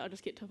 and yeah, I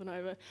just kept tipping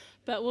over.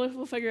 But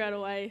we'll figure out a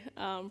way.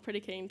 Pretty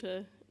keen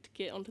to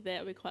get onto that.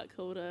 It'd be quite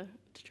cool to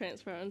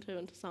transfer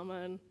into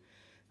summer and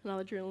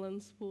another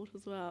adrenaline sport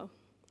as well.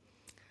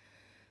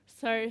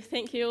 So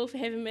thank you all for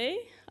having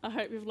me. I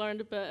hope you've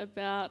learned a bit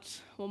about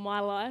my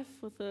life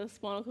with a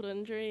spinal cord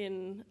injury,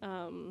 and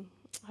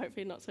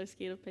hopefully not so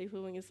scared of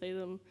people when you see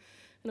them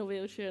in a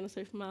wheelchair in a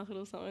supermarket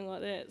or something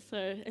like that.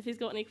 So if you've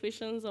got any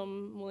questions,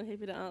 I'm more than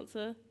happy to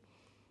answer.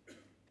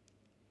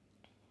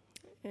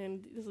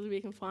 And this is where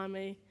you can find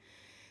me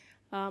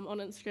on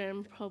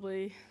Instagram,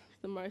 probably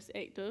the most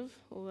active,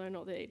 although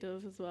not that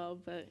active as well.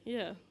 But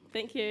yeah,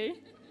 thank you.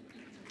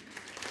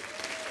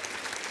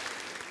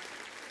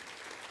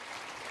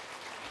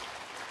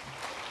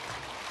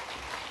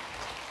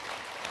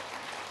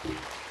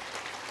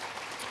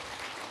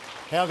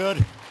 How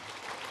good?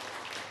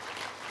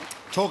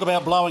 Talk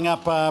about blowing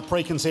up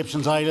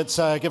preconceptions, eh? Let's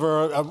give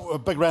her a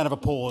big round of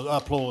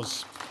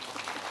applause.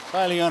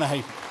 Bailey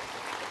Unahi.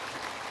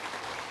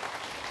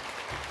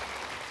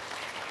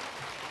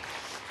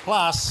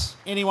 Plus,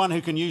 anyone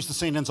who can use the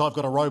sentence, "I've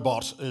got a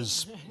robot,"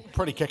 is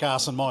pretty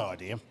kick-ass in my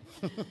idea.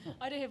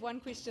 I do have one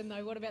question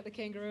though. What about the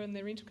kangaroo and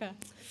the rental car?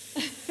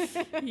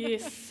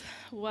 Yes,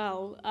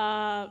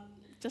 well,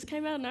 just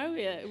came out of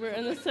nowhere. We're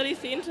in the city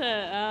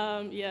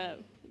centre. Yeah,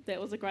 that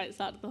was a great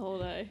start to the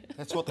holiday.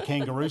 That's what the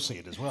kangaroo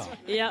said as well.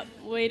 Yep,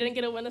 we didn't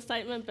get a winner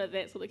statement, but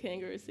that's what the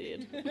kangaroo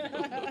said.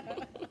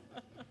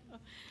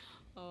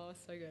 Oh,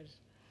 so good.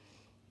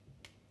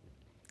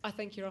 I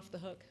think you're off the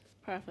hook.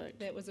 Perfect.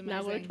 That was amazing.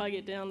 Now we'll try to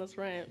get down this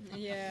ramp.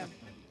 Yeah.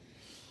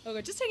 Oh,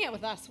 good. Just hang out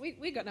with us.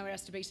 We got nowhere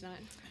else to be tonight.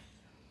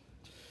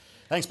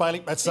 Thanks, Bailey.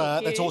 That's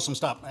Thank you. awesome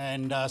stuff.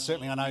 And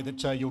certainly I know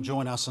that you'll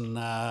join us in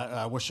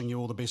wishing you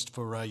all the best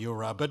for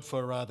your bid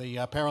for the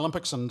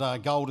Paralympics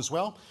and gold as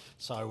well.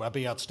 So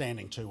be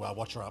outstanding to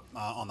watch her up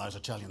on those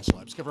Italian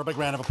slopes. Give her a big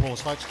round of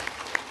applause, folks.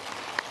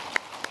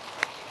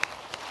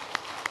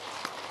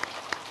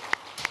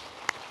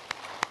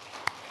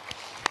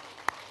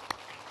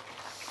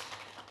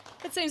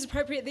 It seems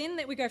appropriate then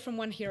that we go from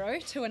one hero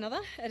to another.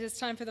 It is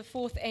time for the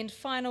fourth and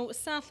final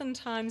Southland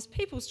Times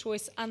People's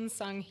Choice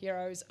Unsung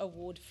Heroes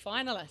Award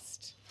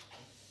finalist.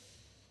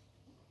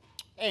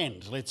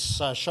 And let's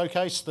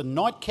showcase the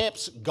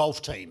Nightcaps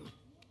golf team.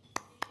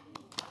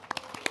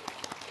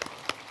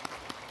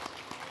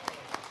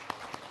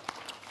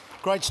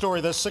 Great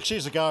story this. 6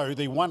 years ago,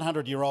 the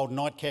 100-year-old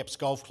Nightcaps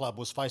Golf Club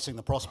was facing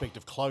the prospect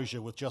of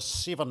closure with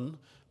just 7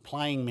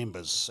 playing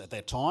members at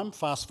that time.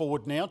 Fast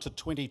forward now to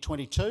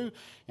 2022,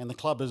 and the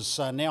club is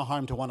now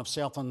home to one of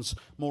Southland's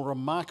more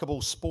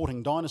remarkable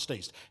sporting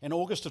dynasties. In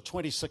August of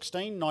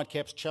 2016,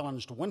 Nightcaps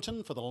challenged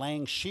Winton for the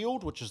Lang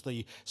Shield, which is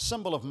the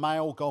symbol of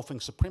male golfing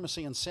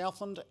supremacy in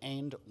Southland,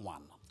 and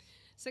won.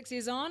 6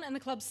 years on, and the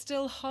club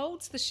still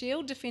holds the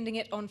shield, defending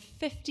it on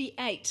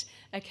 58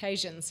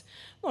 occasions.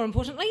 More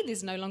importantly,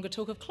 there's no longer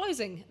talk of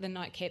closing the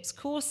Nightcaps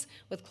course,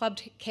 with club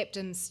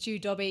captain Stu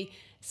Dobby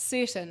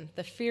certain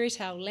the fairy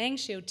tale Lang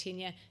Shield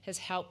tenure has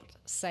helped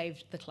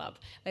save the club.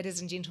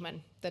 Ladies and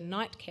gentlemen, the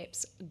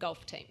Nightcaps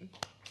golf team.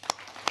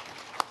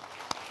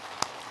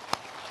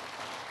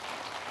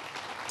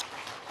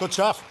 Good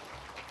stuff.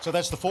 So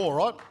that's the 4,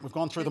 right? We've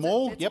gone through them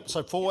all. Yep,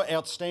 so 4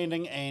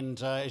 outstanding,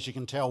 and as you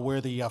can tell,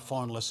 we're the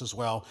finalists as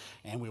well,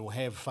 and we will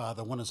have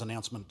the winners'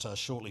 announcement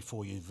shortly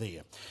for you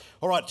there.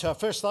 All right,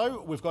 first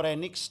though, we've got our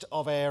next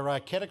of our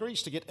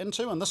categories to get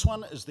into, and this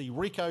one is the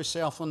Rico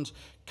Southland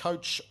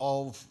Coach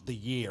of the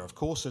Year. Of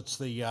course, it's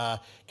the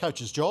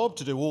coach's job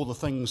to do all the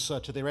things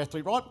to their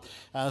athlete right.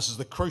 This is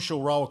the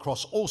crucial role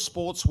across all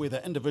sports,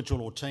 whether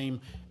individual or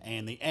team,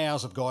 and the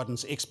hours of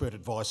guidance, expert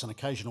advice, and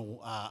occasional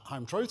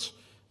home truths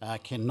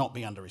cannot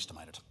be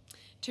underestimated.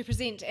 To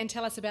present and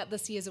tell us about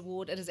this year's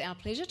award, it is our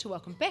pleasure to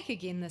welcome back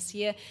again this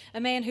year a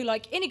man who,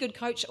 like any good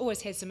coach,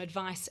 always has some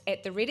advice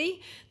at the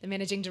ready, the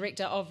Managing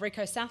Director of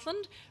Rico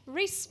Southland,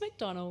 Rhys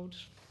McDonald.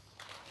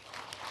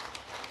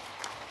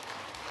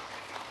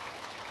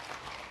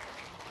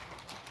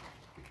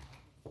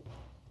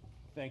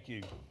 Thank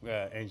you,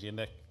 Angie and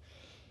Nick.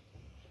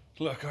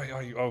 Look,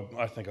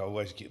 I think I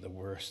always get the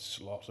worst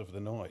slot of the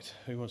night.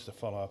 Who wants to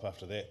follow up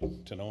after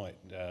that tonight?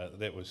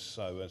 That was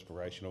so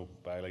inspirational,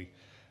 Bailey.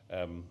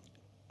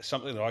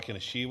 Something that I can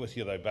share with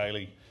you though,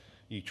 Bailey,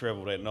 you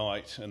travelled at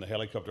night in the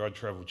helicopter, I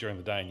travelled during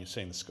the day and you've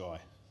seen the sky.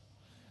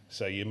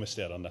 So you missed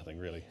out on nothing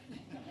really.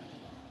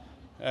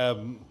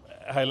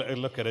 Hey,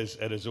 look, it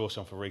is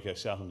awesome for Rico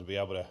Southland to be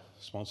able to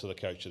sponsor the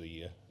Coach of the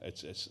Year.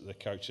 It's the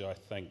coach that I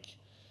think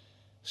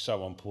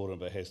so important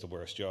but has the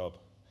worst job.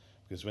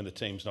 Because when the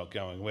team's not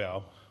going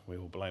well, we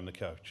will blame the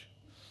coach.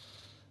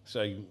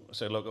 So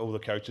look, all the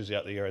coaches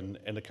out there, and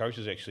the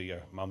coaches actually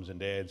are mums and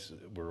dads.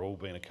 We're all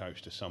being a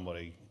coach to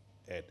somebody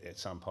at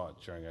some point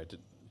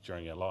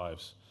during our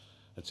lives.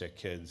 It's our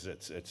kids.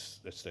 It's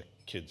the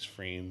kids'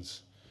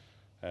 friends.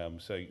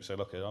 So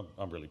look,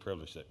 I'm really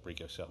privileged that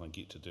Rico Southland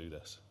get to do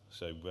this.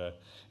 So and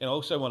I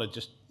also want to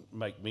just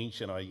make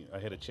mention. I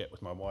had a chat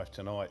with my wife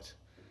tonight.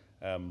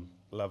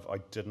 Love, I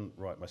didn't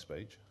write my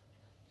speech.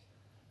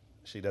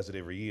 She does it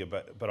every year,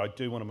 but I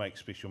do want to make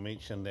special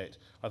mention that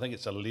I think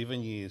it's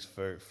 11 years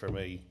for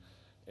me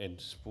in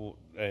sport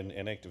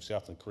and Active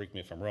Southland, correct me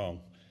if I'm wrong,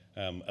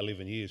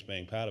 11 years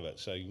being part of it.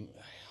 So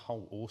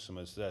how awesome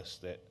is this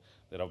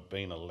that I've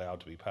been allowed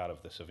to be part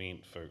of this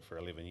event for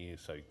 11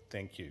 years. So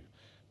thank you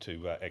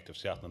to Active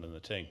Southland and the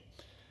team.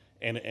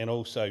 And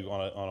also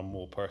on a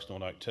more personal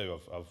note too,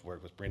 I've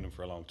worked with Brendan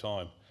for a long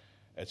time.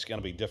 It's going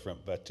to be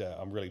different, but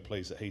I'm really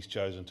pleased that he's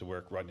chosen to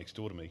work right next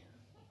door to me.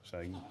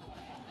 So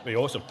be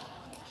awesome.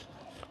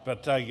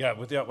 But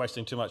without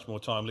wasting too much more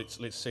time,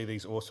 let's see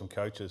these awesome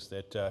coaches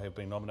that have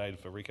been nominated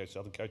for Rico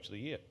Southland Coach of the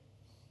Year.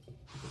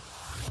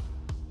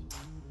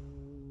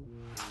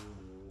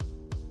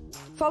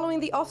 Following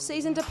the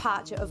off-season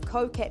departure of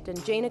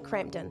co-captain Gina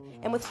Crampton,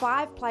 and with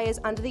 5 players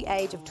under the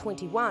age of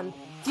 21,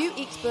 few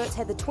experts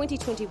had the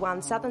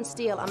 2021 Southern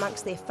Steel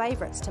amongst their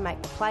favourites to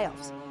make the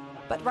playoffs.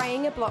 but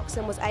Reinga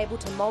Bloxham was able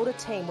to mould a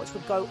team which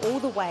would go all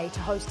the way to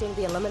hosting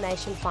the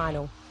elimination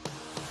final.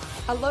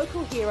 A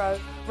local hero,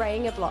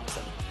 Reinga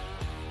Bloxham.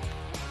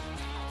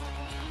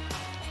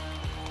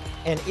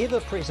 An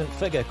ever-present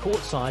figure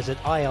courtside at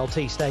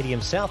ILT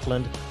Stadium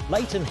Southland,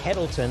 Leighton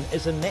Haddleton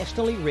is a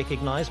nationally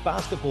recognised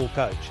basketball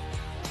coach.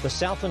 The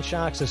Southland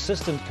Sharks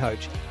assistant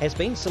coach has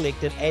been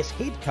selected as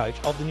head coach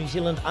of the New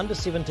Zealand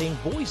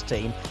Under-17 boys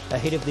team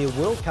ahead of their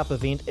World Cup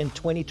event in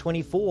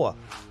 2024.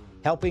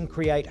 Helping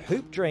create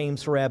hoop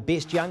dreams for our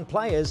best young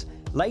players,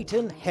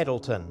 Leighton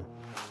Haddleton.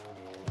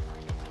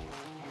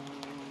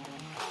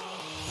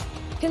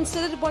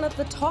 Considered one of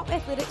the top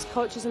athletics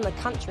coaches in the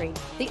country,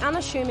 the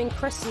unassuming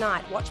Chris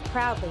Knight watched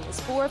proudly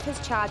as 4 of his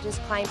charges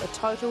claimed a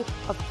total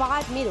of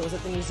 5 medals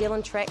at the New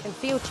Zealand Track and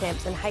Field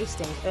Champs in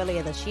Hastings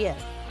earlier this year.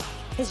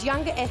 His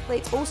younger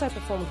athletes also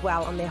performed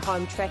well on their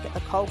home track at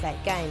the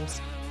Colgate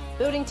Games.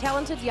 Building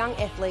talented young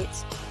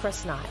athletes,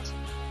 Chris Knight.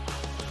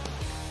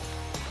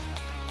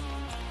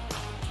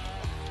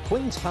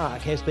 Queen's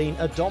Park has been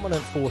a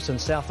dominant force in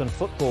Southland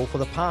football for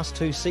the past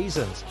 2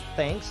 seasons,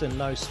 thanks in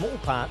no small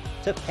part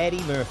to Paddy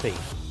Murphy.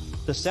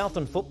 The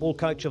Southland Football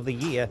Coach of the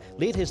Year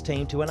led his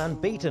team to an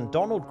unbeaten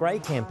Donald Gray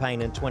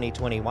campaign in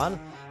 2021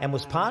 and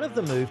was part of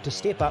the move to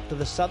step up to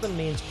the Southern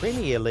Men's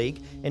Premier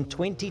League in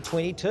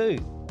 2022.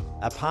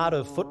 A part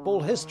of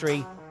football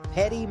history,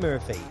 Paddy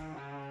Murphy.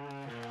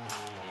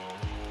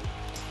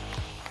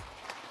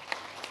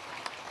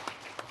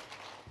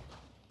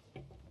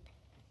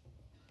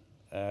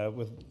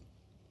 With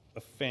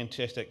a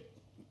fantastic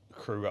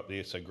crew up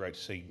there, so great to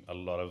see a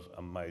lot of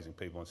amazing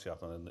people in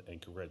Southland,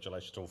 and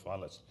congratulations to all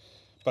finalists.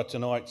 But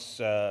tonight's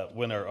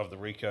winner of the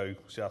Rico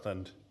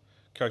Southland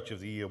Coach of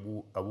the Year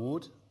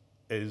Award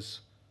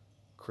is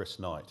Chris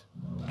Knight.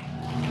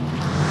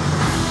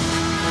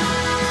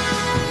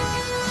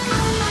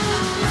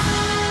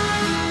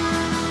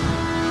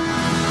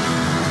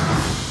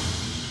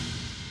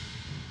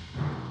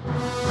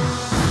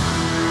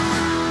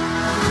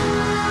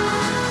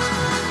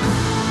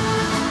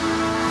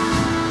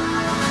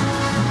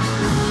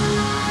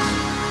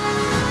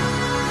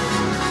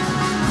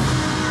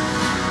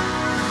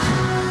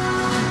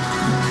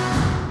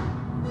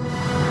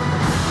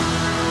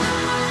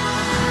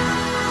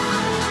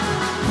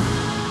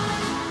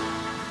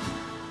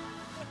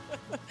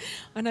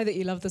 I know that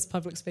you love this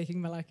public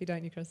speaking malarkey,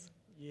 don't you, Chris?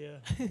 Yeah,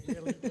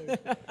 really do.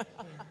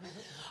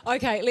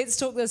 Okay, let's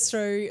talk this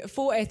through.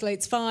 4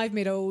 athletes, 5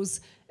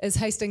 medals. Is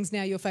Hastings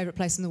now your favourite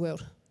place in the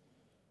world?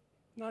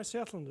 No,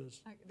 Southland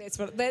is. That's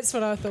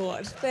what I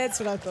thought. That's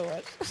what I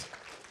thought.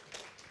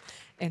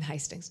 And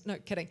Hastings. No,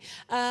 kidding.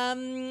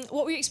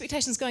 What were your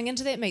expectations going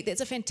into that meet?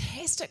 That's a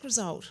fantastic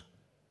result.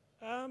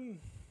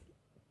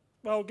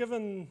 Well,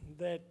 given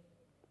that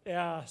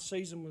our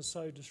season was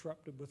so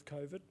disrupted with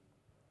COVID,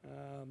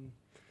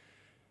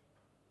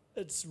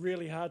 it's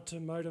really hard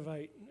to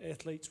motivate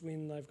athletes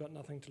when they've got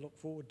nothing to look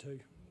forward to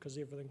because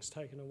everything's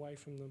taken away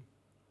from them.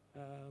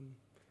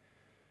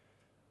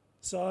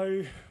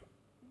 So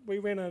we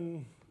went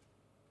in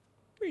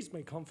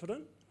reasonably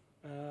confident,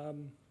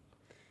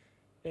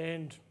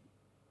 and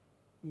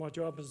my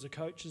job as a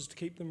coach is to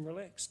keep them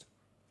relaxed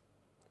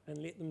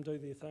and let them do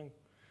their thing,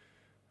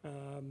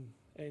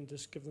 and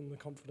just give them the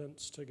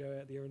confidence to go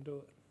out there and do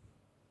it.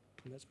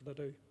 And that's what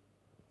I do.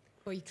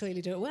 Well, you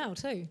clearly do it well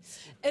too.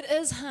 It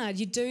is hard.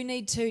 You do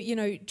need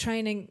to,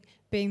 training,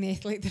 being the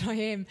athlete that I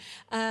am,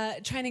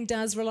 training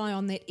does rely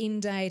on that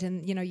end date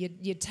and,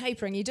 you're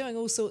tapering, you're doing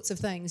all sorts of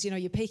things,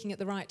 you're peaking at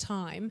the right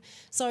time.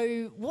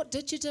 So what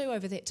did you do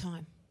over that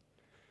time?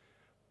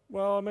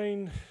 Well, I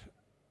mean,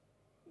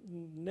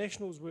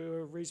 Nationals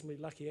were reasonably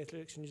lucky.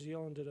 Athletics New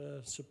Zealand did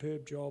a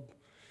superb job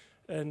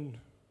in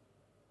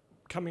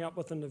coming up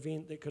with an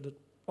event that could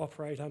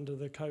operate under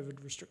the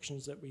COVID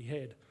restrictions that we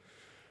had.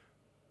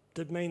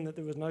 Did mean that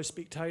there was no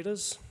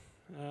spectators.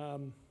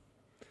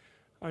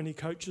 Only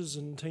coaches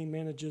and team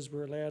managers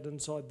were allowed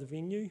inside the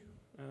venue,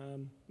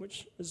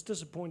 which is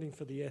disappointing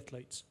for the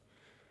athletes.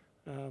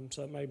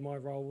 So it made my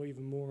role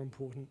even more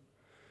important.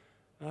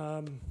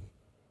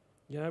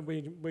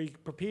 We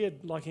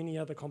prepared like any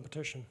other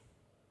competition.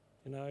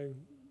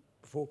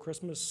 Before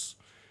Christmas,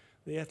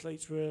 the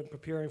athletes were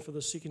preparing for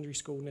the secondary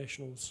school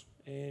nationals,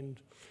 and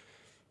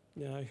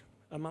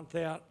a month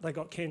out they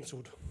got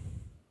cancelled.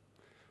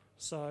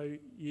 So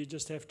you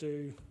just have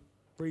to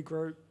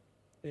regroup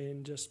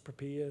and just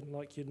prepare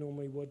like you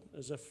normally would,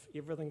 as if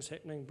everything's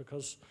happening,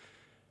 because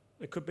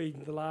it could be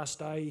the last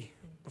day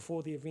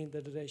before the event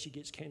that it actually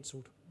gets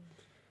cancelled.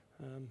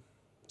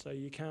 So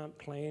you can't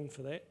plan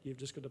for that. You've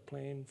just got to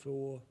plan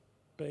for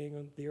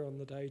being there on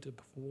the day to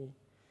perform.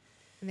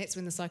 And that's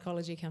when the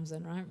psychology comes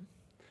in, right?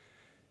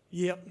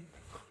 Yep.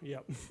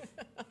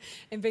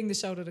 And being the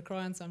shoulder to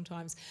cry on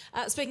sometimes.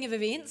 Speaking of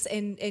events,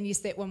 and yes,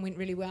 that one went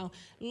really well.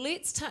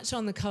 Let's touch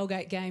on the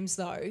Colgate Games,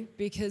 though,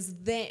 because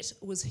that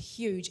was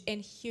huge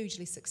and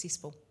hugely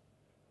successful.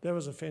 That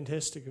was a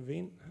fantastic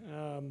event.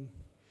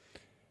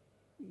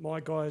 My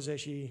guys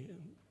actually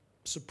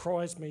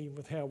surprised me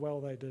with how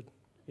well they did.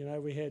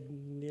 We had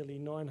nearly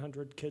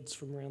 900 kids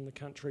from around the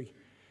country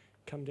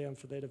come down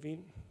for that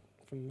event.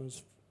 from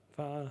as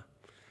far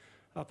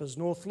up as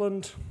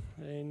Northland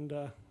and,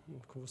 of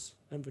course,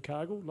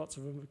 Invercargill. Lots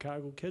of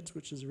Invercargill kids,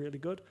 which is really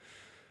good.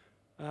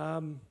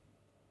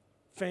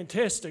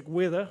 Fantastic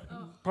weather.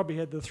 Probably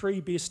had the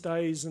 3 best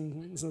days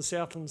in the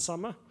Southland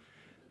summer.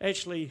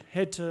 Actually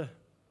had to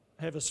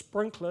have a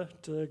sprinkler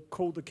to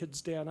cool the kids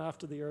down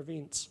after their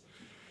events,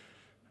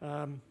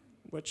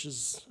 which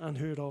is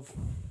unheard of,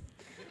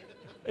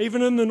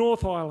 even in the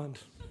North Island.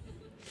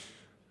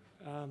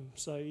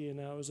 So, you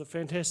know, it was a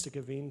fantastic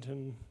event,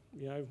 and,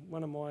 you know,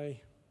 one of my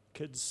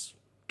kids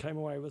came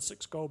away with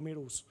 6 gold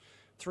medals,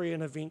 3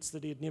 in events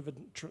that he had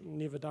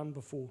never done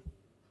before.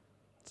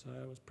 So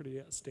it was pretty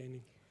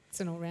outstanding. It's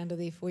an all-rounder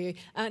there for you.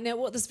 Now,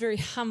 what this very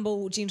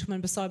humble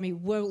gentleman beside me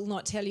will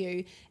not tell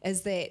you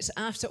is that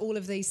after all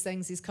of these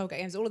things, these Colgate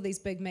Games, all of these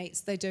big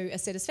meets, they do a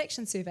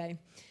satisfaction survey.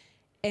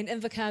 And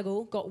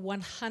Invercargill got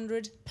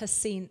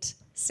 100%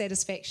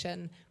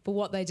 satisfaction for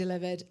what they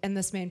delivered, and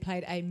this man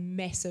played a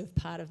massive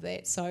part of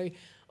that. So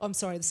I'm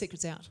sorry, the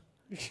secret's out.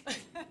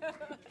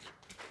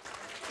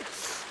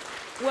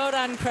 Well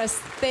done, Chris.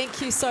 Thank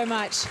you so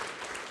much.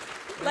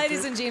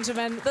 Ladies and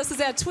gentlemen, this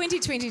is our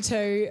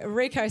 2022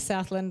 Rico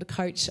Southland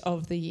Coach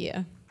of the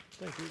Year.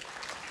 Thank you.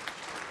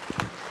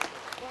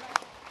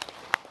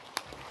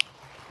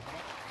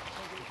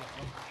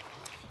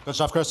 Good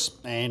stuff, Chris.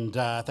 And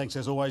thanks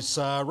as always,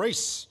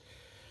 Reece.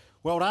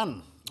 Well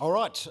done. All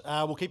right,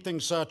 we'll keep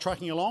things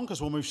trucking along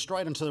because we'll move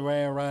straight into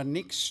our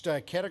next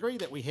category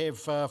that we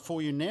have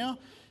for you now.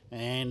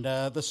 And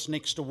this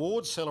next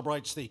award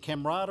celebrates the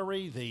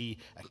camaraderie, the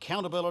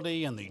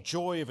accountability and the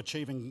joy of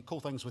achieving cool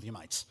things with your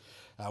mates.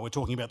 We're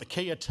talking about the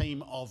Kia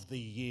Team of the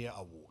Year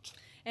Award.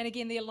 And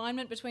again, the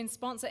alignment between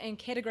sponsor and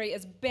category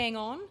is bang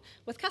on,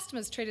 with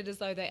customers treated as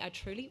though they are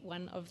truly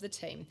one of the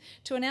team.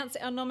 To announce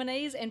our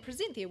nominees and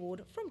present the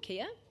award from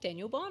Kia,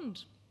 Daniel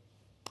Bond.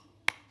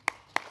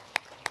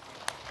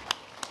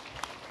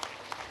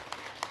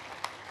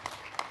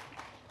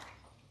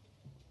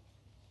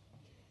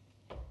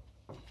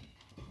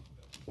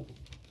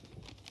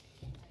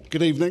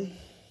 Good evening.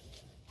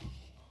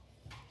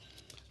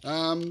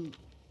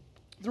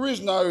 There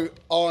is no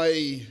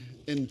I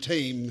in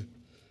team,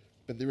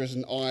 but there is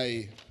an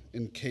I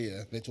in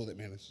Kia. That's all that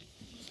matters.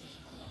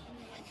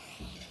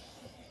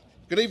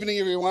 Good evening,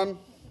 everyone.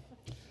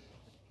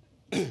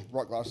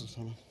 Right glasses,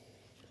 Thomas.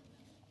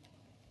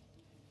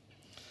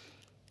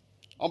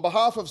 On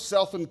behalf of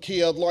Southland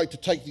Kia, I'd like to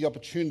take the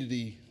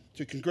opportunity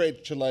to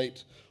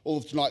congratulate all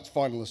of tonight's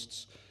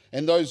finalists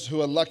and those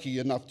who are lucky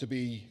enough to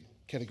be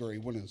category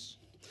winners.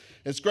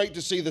 It's great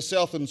to see the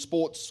Southland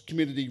sports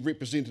community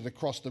represented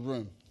across the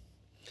room.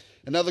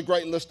 Another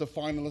great list of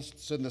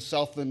finalists in the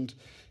Southland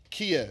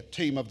Kia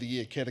Team of the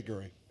Year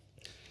category.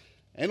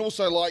 And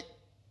also, like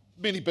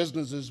many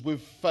businesses,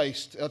 we've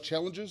faced our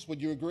challenges,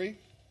 would you agree,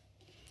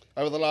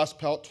 over the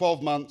last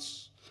 12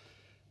 months.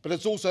 But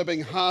it's also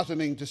been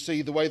heartening to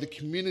see the way the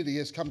community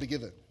has come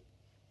together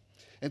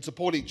and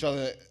support each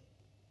other,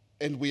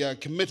 and we are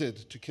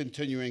committed to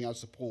continuing our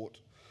support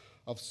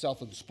of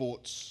Southland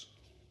sports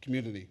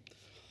community.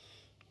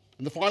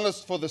 And the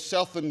finalists for the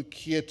Southland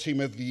Kia Team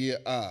of the Year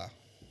are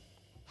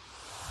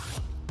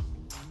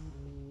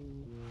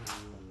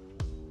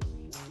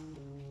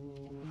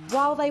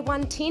While they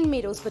won 10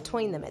 medals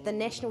between them at the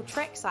National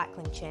Track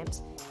Cycling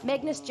Champs,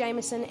 Magnus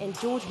Jameson and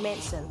George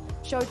Manson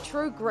showed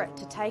true grit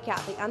to take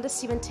out the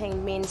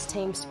under-17 men's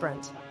team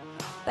sprint.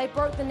 They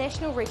broke the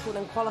national record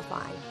in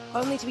qualifying,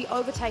 only to be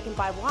overtaken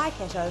by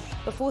Waikato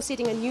before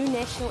setting a new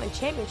national and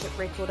championship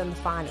record in the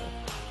final.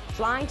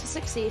 Flying to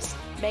success,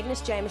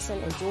 Magnus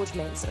Jameson and George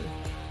Manson.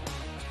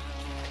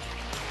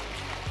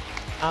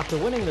 After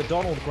winning the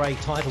Donald Gray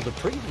title the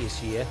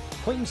previous year,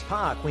 Queen's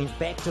Park went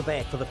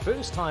back-to-back for the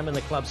first time in the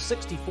club's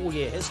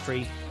 64-year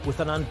history with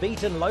an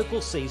unbeaten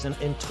local season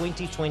in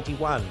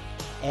 2021,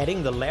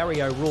 adding the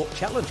Larry O'Rourke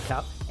Challenge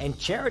Cup and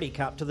Charity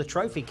Cup to the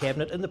trophy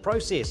cabinet in the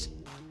process.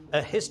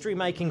 A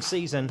history-making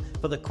season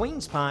for the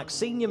Queen's Park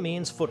senior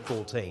men's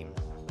football team.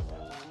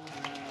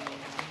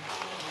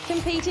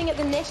 Competing at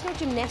the National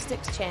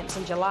Gymnastics Champs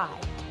in July,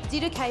 the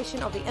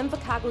dedication of the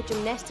Invercargill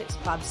Gymnastics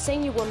Club's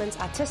senior women's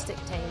artistic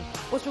team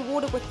was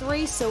rewarded with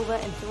 3 silver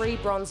and 3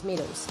 bronze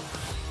medals.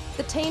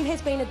 The team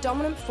has been a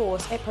dominant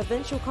force at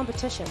provincial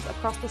competitions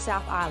across the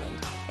South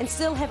Island and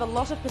still have a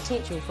lot of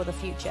potential for the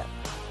future.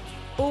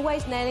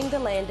 Always nailing the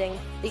landing,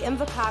 the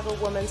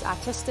Invercargill Women's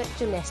Artistic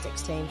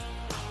Gymnastics Team.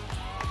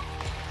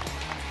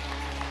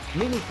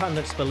 Many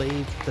pundits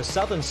believed the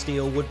Southern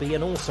Steel would be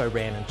an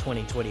also-ran in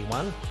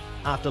 2021.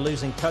 After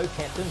losing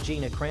co-captain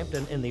Gina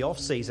Crampton in the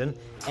off-season,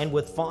 and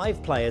with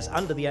 5 players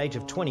under the age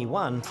of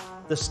 21,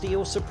 the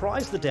Steel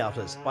surprised the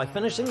doubters by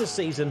finishing the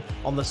season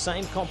on the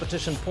same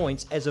competition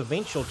points as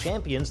eventual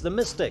champions the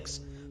Mystics,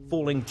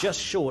 falling just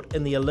short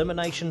in the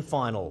elimination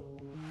final.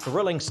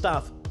 Thrilling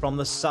stuff from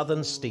the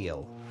Southern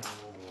Steel.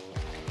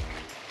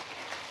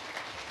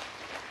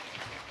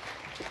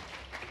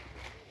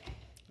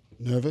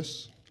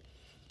 Nervous?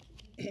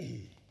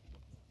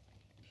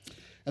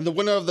 And the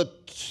winner of the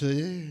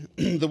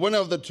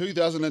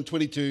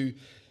 2022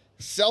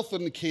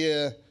 Southland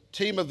Kia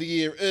Team of the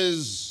Year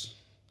is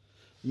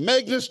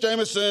Magnus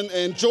Jameson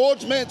and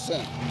George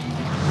Manson.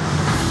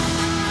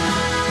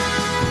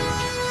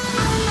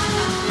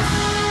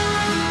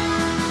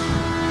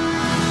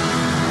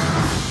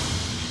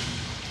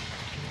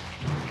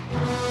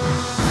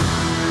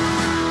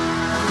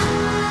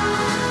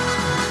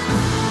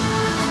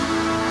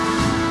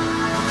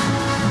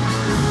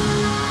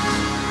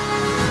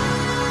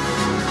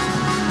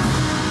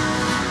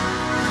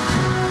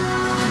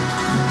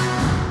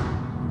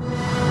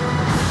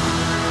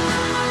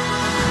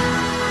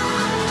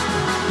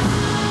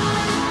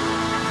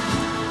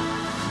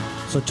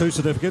 So 2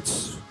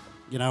 certificates,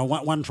 you know,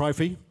 one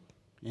trophy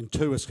and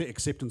 2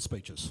 acceptance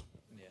speeches.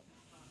 Yeah.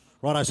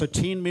 Righto, so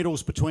 10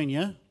 medals between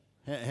you.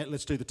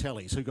 Let's do the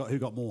tallies. Who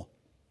got more?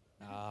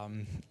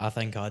 I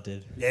think I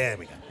did. Yeah, there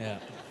we go. Yeah.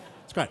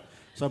 It's great.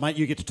 So, mate,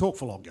 you get to talk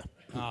for longer.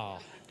 Oh.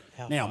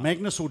 Now,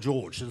 Magnus or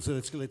George? So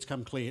let's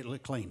come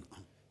clean.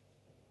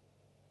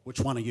 Which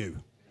one are you?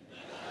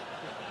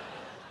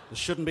 This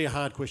shouldn't be a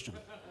hard question.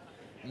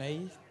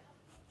 Me?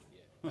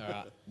 All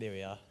right, there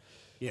we are.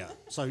 Yeah.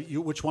 So,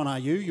 which one are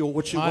you?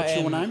 What's your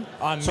name?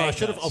 I'm so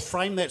Magnus. I'll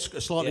frame that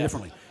slightly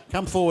differently.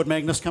 Come forward,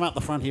 Magnus. Come up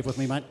the front here with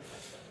me, mate.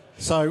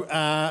 So,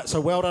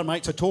 well done,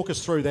 mate. So, talk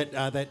us through that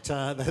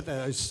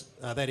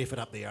effort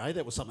up there. Eh?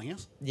 That was something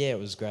else. Yeah, it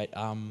was great.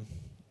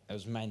 It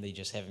was mainly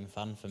just having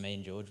fun for me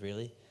and George,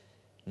 really,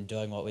 and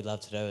doing what we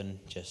love to do, and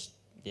just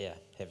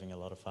having a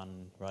lot of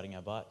fun riding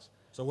our bikes.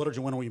 So, what did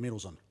you win all your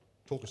medals on?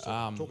 Talk us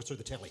through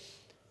the tally.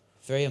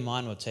 3 of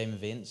mine were team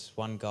events,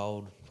 1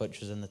 gold, which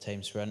was in the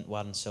team sprint,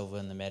 1 silver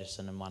in the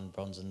Madison, and 1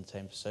 bronze in the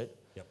team pursuit.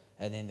 Yep.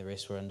 And then the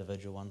rest were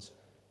individual ones.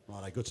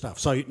 Right, good stuff.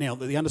 So now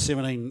the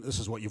under-17, this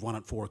is what you've won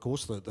it for, of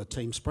course, the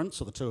team sprint,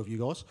 so the 2 of you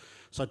guys.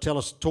 So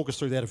talk us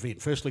through that event.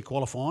 Firstly,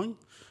 qualifying,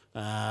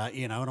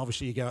 and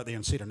obviously you go out there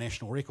and set a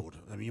national record.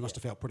 I mean, you must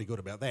have felt pretty good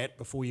about that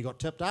before you got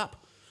tipped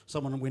up.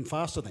 Someone went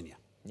faster than you.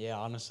 Yeah,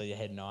 honestly, I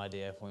had no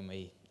idea when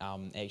we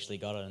actually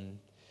got it, and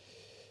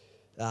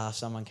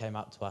someone came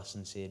up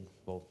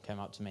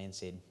to me and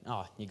said,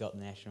 "Oh, you got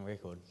the national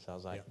record." So I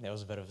was like, that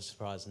was a bit of a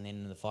surprise. And then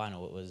in the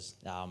final, it was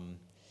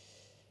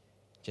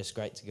just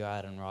great to go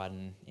out and ride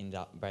and end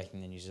up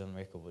breaking the New Zealand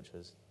record, which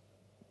was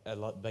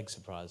a big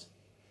surprise.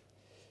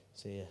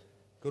 So yeah.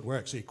 Good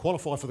work. So you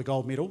qualify for the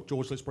gold medal.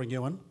 George, let's bring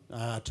you in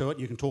to it.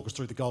 You can talk us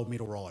through the gold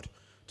medal ride.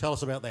 Tell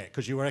us about that,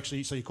 because you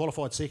you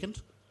qualified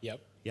second?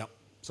 Yep.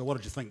 So what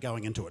did you think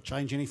going into it?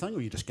 Change anything, or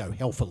you just go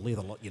hell for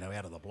leather,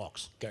 out of the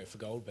blocks? Go for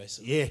gold,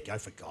 basically. Yeah, go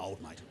for gold,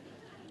 mate.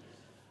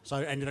 So,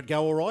 and did it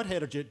go all right? How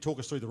did you talk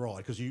us through the ride?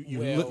 Because you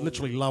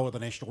literally lower the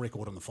national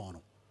record in the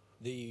final.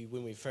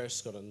 When we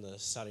first got in the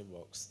starting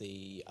blocks,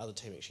 the other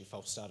team actually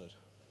false started.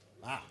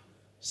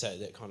 So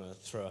that kind of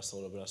threw us a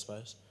little bit, I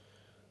suppose.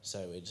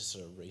 So we just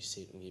sort of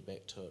reset and get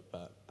back to it,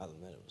 but other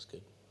than that, it was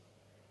good.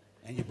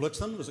 And you blitzed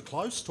them? Was it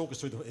close? Talk us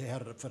through how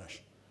did it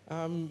finish?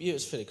 Yeah, it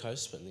was fairly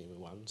close, but then we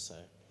won, so...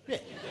 Yeah.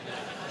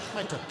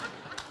 Mate too.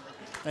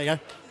 There you go.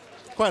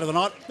 Quote of the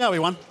night. No, we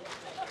won.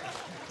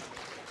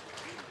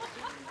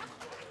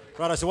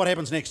 Righto, so what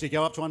happens next? Do you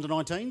go up to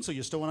under-19s, or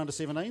you're still in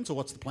under-17s, or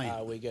what's the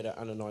plan? We go to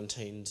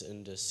under-19s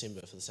in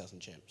December for the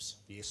Southland Champs.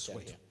 Yes,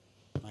 sweet.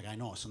 Okay,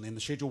 nice. And then the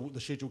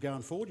schedule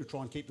going forward, you'll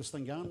try and keep this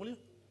thing going, will you?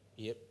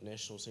 Yep,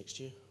 Nationals next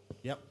year.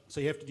 Yep.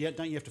 So at 19s,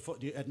 do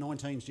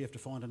you have to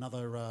find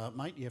another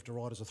mate? You have to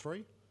ride as a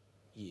 3?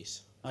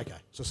 Yes. Okay,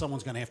 so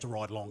someone's going to have to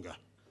ride longer.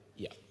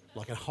 Yeah.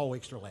 Like a whole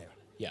extra layer.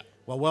 Yeah.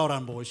 Well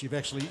done, boys.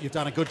 You've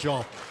done a good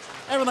job.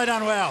 Haven't they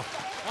done well?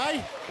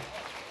 Hey?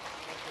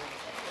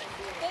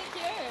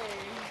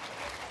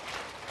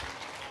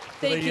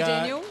 Thank you,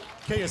 Daniel.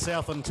 Kia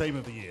Southland Team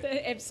of the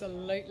Year.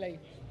 Absolutely.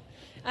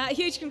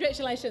 Huge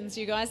congratulations,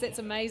 you guys. That's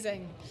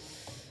amazing.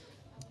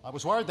 I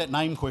was worried that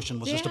name question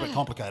was just a bit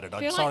complicated.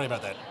 I'm sorry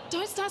about that.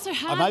 Don't start so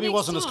hard. I maybe next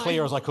wasn't time. as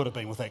clear as I could have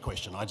been with that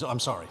question. I'm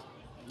sorry.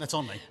 That's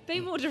on me.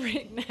 Be more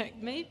direct,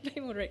 Nick.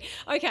 Be more direct.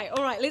 Okay,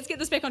 all right, let's get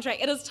this back on track.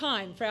 It is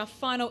time for our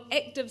final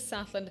Active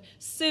Southland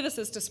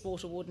Services to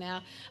Sport Award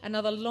now.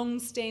 Another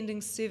long-standing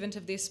servant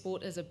of their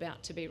sport is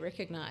about to be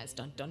recognised.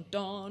 Dun, dun,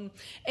 dun.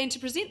 And to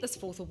present this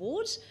 4th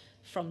award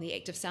from the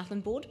Active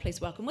Southland Board,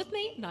 please welcome with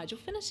me Nigel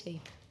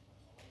Finnerty.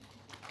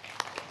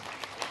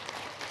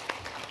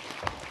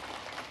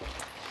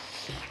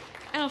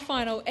 Our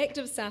final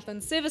Active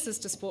Southland Services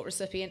to Sport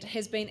recipient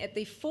has been at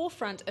the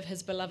forefront of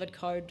his beloved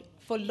code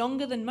for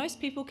longer than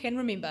most people can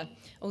remember,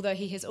 although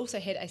he has also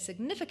had a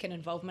significant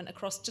involvement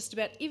across just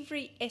about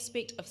every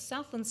aspect of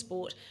Southland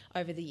sport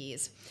over the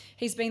years.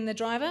 He's been the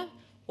driver,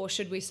 or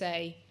should we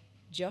say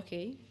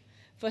jockey,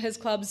 for his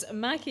club's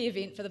marquee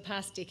event for the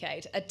past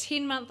decade, a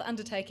 10-month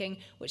undertaking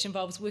which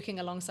involves working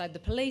alongside the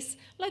police,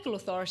 local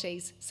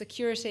authorities,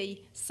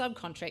 security,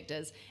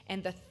 subcontractors,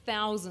 and the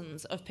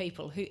thousands of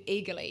people who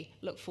eagerly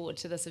look forward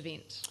to this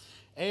event.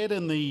 Add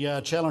in the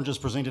challenges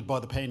presented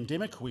by the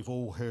pandemic we've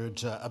all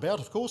heard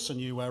about, of course,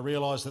 and you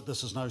realise that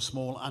this is no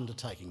small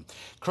undertaking.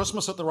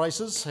 Christmas at the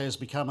races has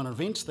become an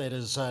event that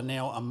is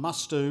now a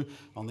must-do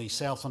on the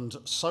Southland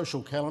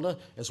social calendar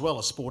as well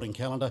as sporting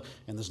calendar,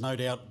 and there's no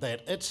doubt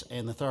that it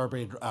and the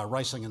thoroughbred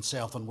racing in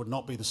Southland would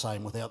not be the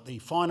same without the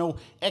final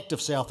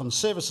Active Southland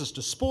Services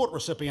to Sport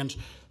recipient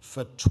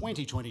for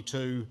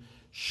 2022,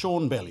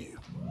 Sean Bellew.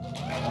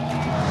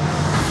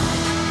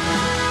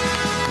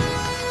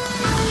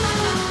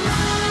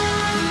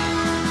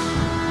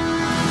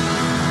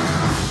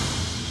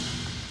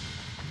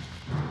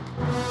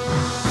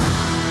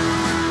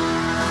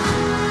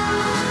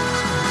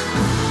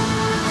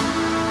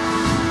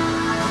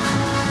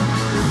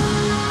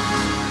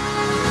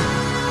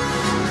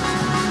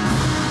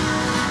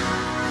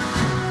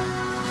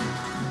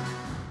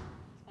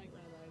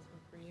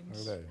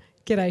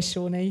 G'day,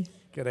 Shawnee.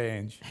 G'day,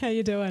 Ange. How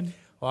you doing?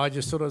 Well, I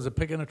just thought I was a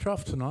pig in a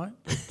trough tonight.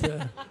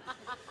 But,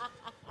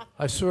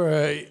 I saw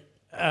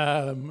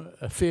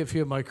a fair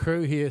few of my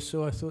crew here,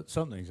 so I thought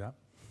something's up.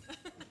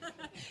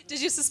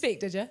 Did you suspect,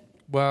 did you?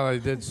 Well, I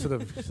did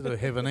sort of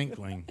have an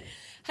inkling.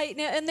 Hey,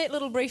 now in that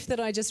little brief that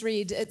I just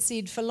read, it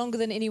said for longer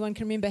than anyone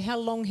can remember. How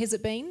long has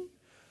it been?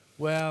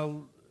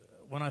 Well,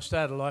 when I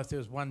started life, there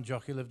was one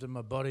jockey lived in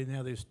my body.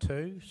 Now there's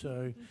two,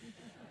 so...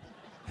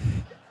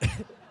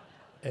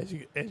 As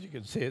you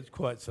can see, it's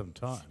quite some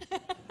time.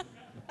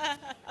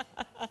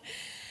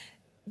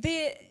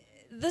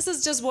 This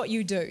is just what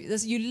you do.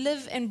 You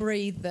live and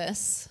breathe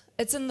this.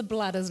 It's in the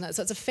blood, isn't it?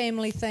 So it's a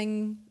family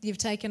thing you've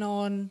taken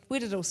on. Where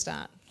did it all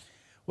start?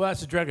 Well,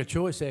 it's a drug of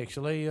choice,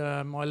 actually.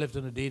 I lived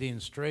in a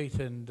dead-end street,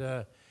 and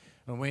I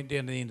went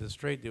down to the end of the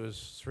street. There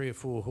was 3 or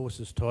 4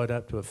 horses tied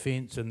up to a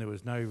fence, and there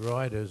was no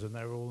riders, and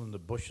they were all in the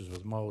bushes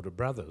with my older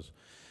brothers.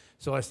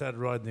 So I started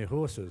riding their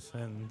horses,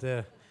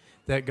 and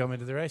that got me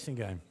to the racing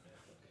game.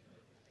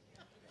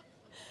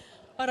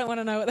 I don't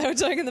want to know what they were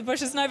doing in the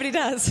bushes. Nobody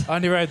does. I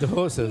only rode the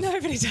horses.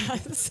 Nobody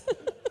does.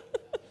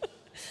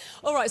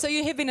 All right, so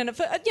you have been in it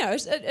for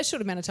a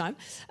short amount of time,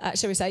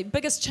 shall we say.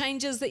 Biggest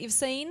changes that you've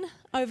seen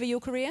over your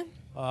career?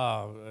 Oh,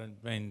 I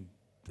mean,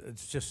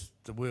 it's just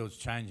the world's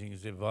changing,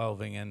 it's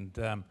evolving, and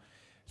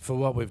for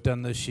what we've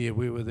done this year,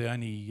 we were the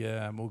only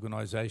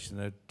organisation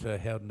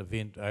that held an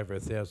event over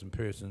 1,000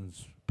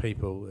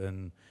 people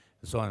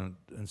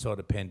inside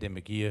a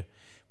pandemic year.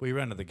 We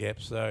ran at the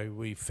gaps, though.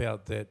 We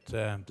felt that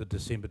the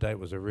December date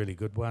was a really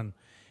good one,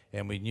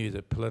 and we knew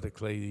that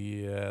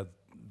politically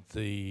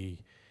the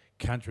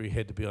country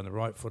had to be on the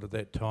right foot at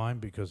that time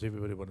because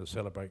everybody wanted to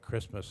celebrate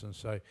Christmas, and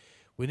so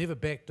we never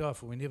backed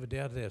off and we never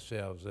doubted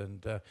ourselves,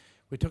 and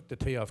we took the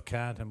T off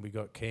can't and we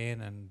got can,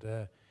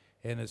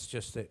 and it's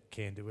just that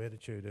can-do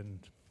attitude,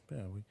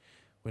 and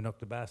we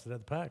knocked the bastard out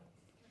of the park.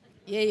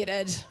 Yeah, you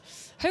did.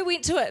 Who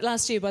went to it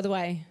last year, by the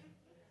way?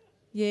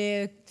 Yeah,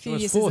 a few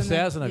years. It was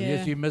 4,000 of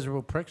you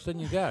miserable pricks, didn't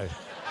you go?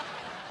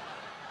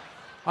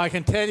 I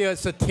can tell you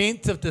it's the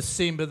 10th of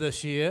December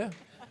this year.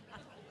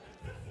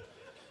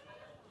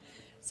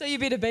 So you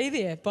better be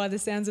there by the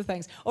sounds of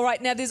things. All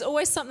right, now there's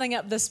always something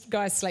up this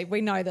guy's sleeve. We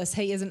know this.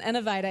 He is an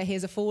innovator.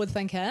 He's a forward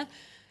thinker.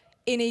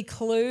 Any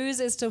clues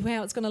as to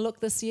how it's going to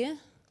look this year?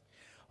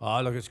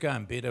 Oh, look, it's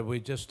going better.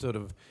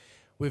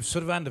 We've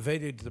sort of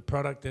undervalued the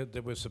product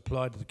that we've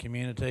supplied to the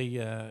community,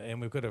 and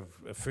we've got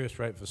a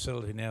first-rate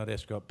facility now at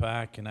Ascot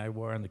Park. You know,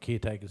 Warren, the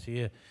caretaker's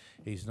here.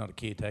 He's not a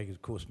caretaker, he's a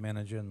course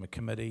manager, and the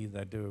committee,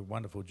 they do a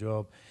wonderful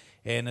job.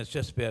 And it's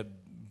just about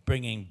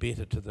bringing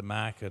better to the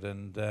market,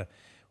 and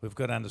we've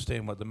got to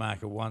understand what the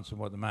market wants and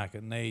what the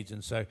market needs.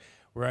 And so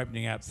we're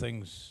opening up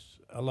things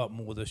a lot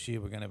more this year.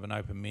 We're going to have an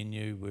open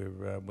menu.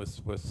 We're with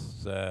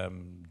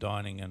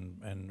dining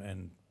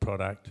and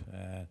product.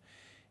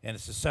 And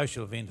it's a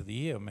social event of the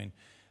year. I mean,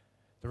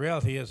 the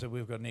reality is that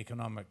we've got an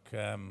economic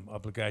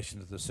obligation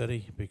to the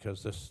city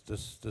because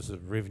this is a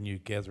revenue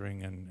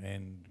gathering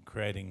and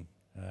creating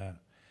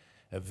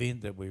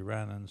event that we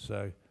run, and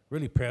so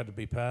really proud to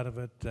be part of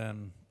it.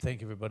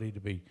 Thank everybody to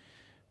be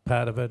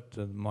part of it,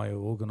 and my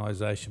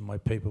organisation, my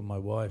people, my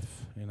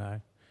wife. You know,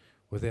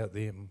 without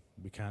them,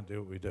 we can't do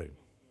what we do.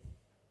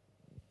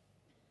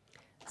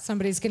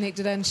 Somebody's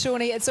connected in.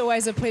 Shawnee, it's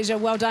always a pleasure.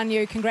 Well done,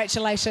 you.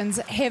 Congratulations.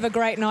 Have a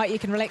great night. You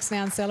can relax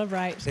now and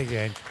celebrate. Thank you,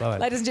 Ange. Bye.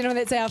 Ladies and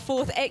gentlemen, that's our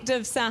 4th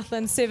Active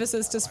Southland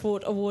Services to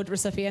Sport Award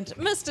recipient,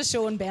 Mr.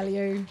 Sean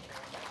Bellew.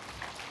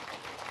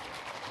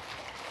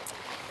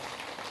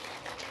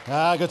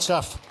 Good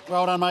stuff.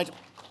 Well done, mate.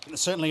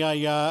 Certainly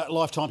a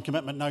lifetime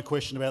commitment, no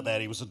question about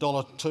that. He was a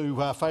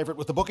 $1.02 favourite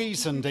with the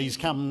bookies, and he's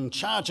come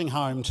charging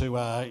home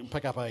to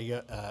pick up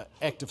a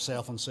Active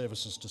Southland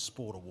Services to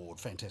Sport Award.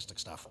 Fantastic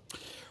stuff.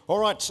 All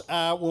right,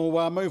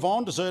 we'll move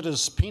on. Dessert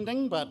is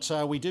pending, but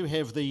we do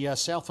have the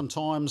Southland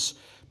Times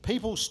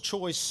People's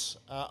Choice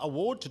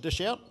Award to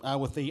dish out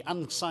with the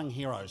unsung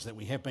heroes that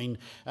we have been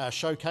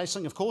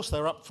showcasing. Of course,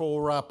 they're up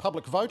for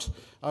public vote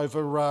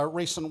over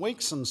recent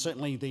weeks, and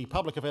certainly the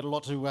public have had a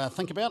lot to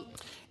think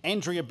about.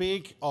 Andrea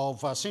Begg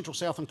of Central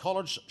Southland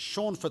College,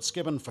 Sean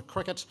Fitzgibbon for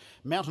cricket,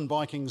 mountain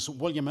biking's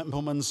William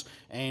Implemans,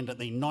 and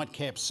the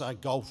Nightcaps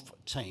golf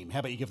team. How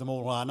about you give them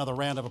all another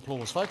round of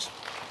applause, folks?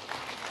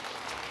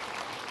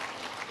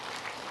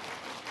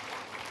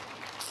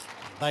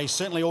 They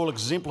certainly all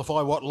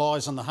exemplify what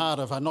lies in the heart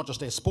of not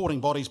just our sporting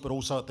bodies, but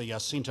also at the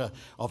centre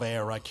of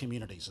our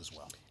communities as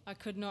well. I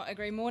could not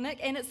agree more, Nick,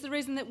 and it's the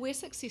reason that we're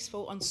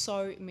successful on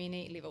so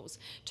many levels.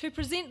 To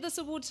present this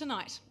award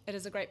tonight, it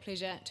is a great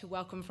pleasure to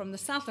welcome from the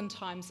Southland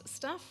Times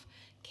staff,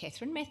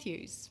 Catherine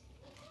Matthews.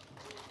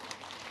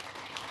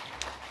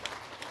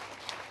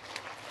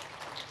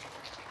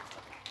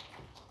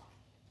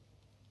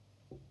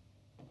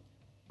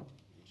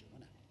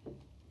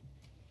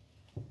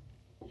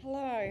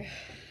 Hello,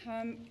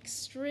 I'm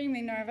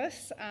extremely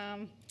nervous.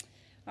 I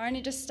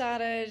only just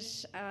started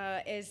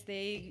as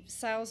the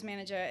sales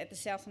manager at the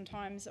Southland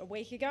Times a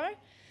week ago,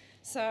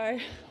 so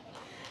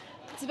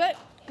it's a bit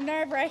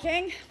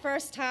nerve-wracking,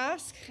 first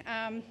task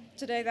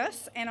to do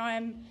this, and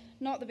I'm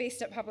not the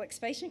best at public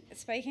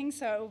speaking,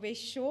 so it will be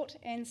short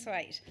and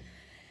sweet.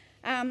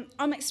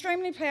 I'm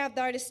extremely proud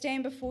though to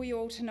stand before you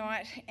all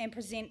tonight and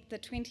present the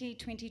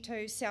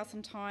 2022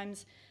 Southland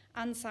Times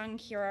Unsung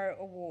Hero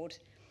Award.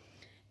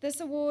 This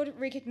award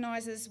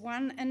recognises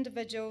one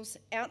individual's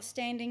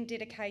outstanding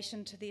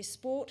dedication to their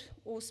sport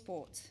or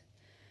sports.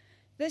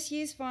 This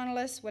year's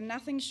finalists were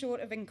nothing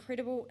short of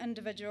incredible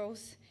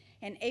individuals,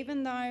 and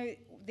even though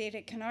that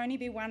it can only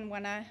be one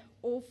winner,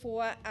 all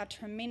four are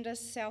tremendous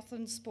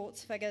Southland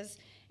sports figures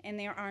in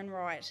their own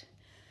right.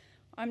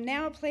 I'm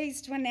now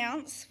pleased to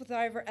announce, with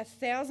over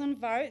 1,000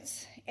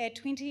 votes, our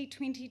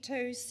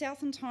 2022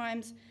 Southland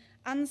Times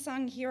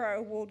Unsung Hero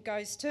Award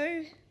goes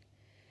to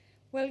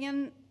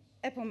William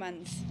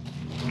Implemans.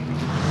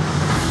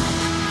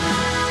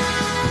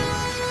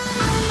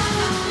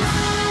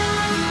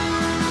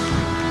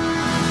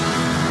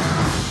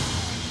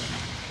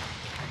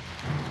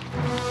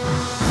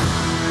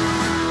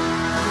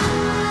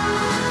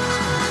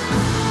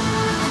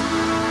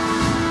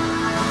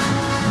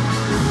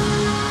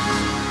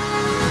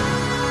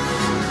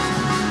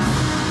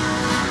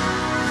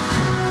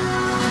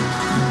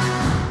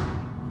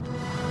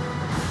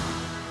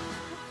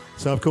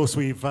 So, of course,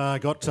 we've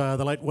got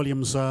the late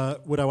William's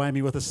widow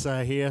Amy with us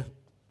here.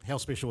 How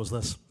special was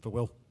this for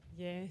Will?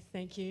 Yeah,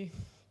 thank you.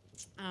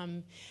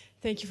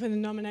 Thank you for the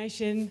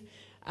nomination,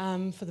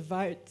 for the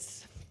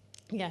votes.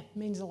 Yeah,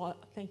 means a lot.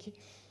 Thank you.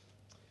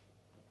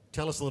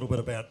 Tell us a little bit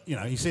about,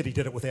 he said he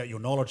did it without your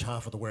knowledge,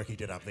 half of the work he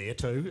did up there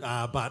too,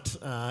 but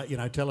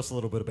tell us a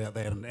little bit about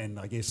that and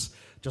I guess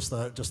just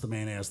the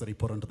man-hours that he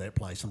put into that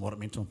place and what it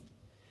meant to him.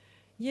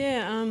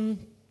 Yeah,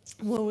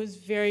 Will was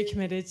very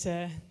committed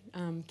to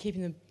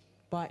keeping the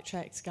bike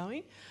tracks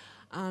going.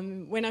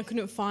 When I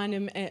couldn't find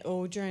him at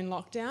all during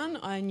lockdown,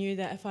 I knew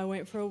that if I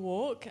went for a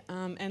walk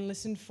and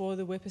listened for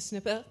the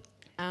whippersnipper,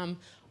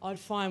 I'd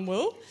find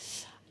Will,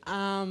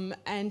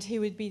 and he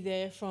would be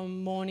there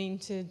from morning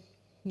to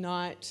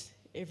night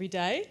every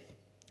day.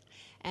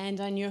 And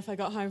I knew if I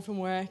got home from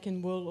work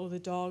and Will or the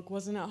dog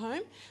wasn't at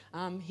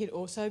home, he'd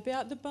also be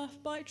at the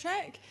bike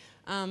track.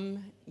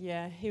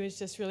 Yeah, he was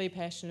just really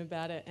passionate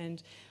about it,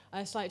 and I'd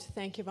just like to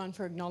thank everyone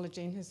for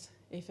acknowledging his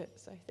effort,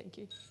 so thank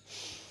you.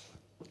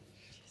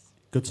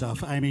 Good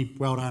stuff. Amy,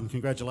 well done.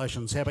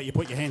 Congratulations. How about you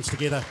put your hands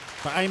together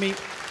for Amy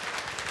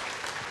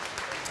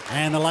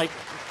and the late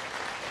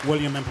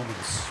William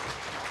Implemans.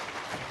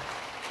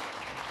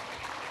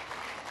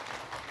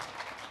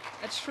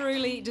 A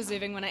truly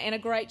deserving winner and a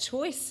great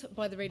choice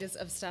by the readers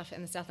of Stuff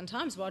in the Southland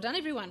Times. Well done,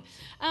 everyone.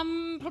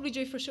 Probably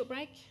due for a short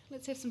break.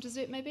 Let's have some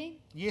dessert, maybe?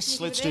 Yes,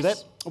 let's do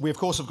that. We, of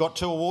course, have got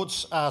two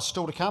awards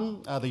still to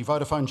come, the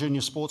Vodafone Junior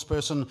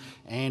Sportsperson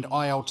and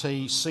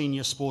ILT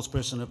Senior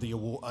Sportsperson of the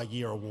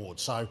Year Award.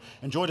 So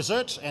enjoy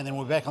dessert, and then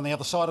we'll be back on the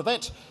other side of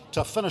that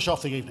to finish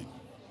off the evening.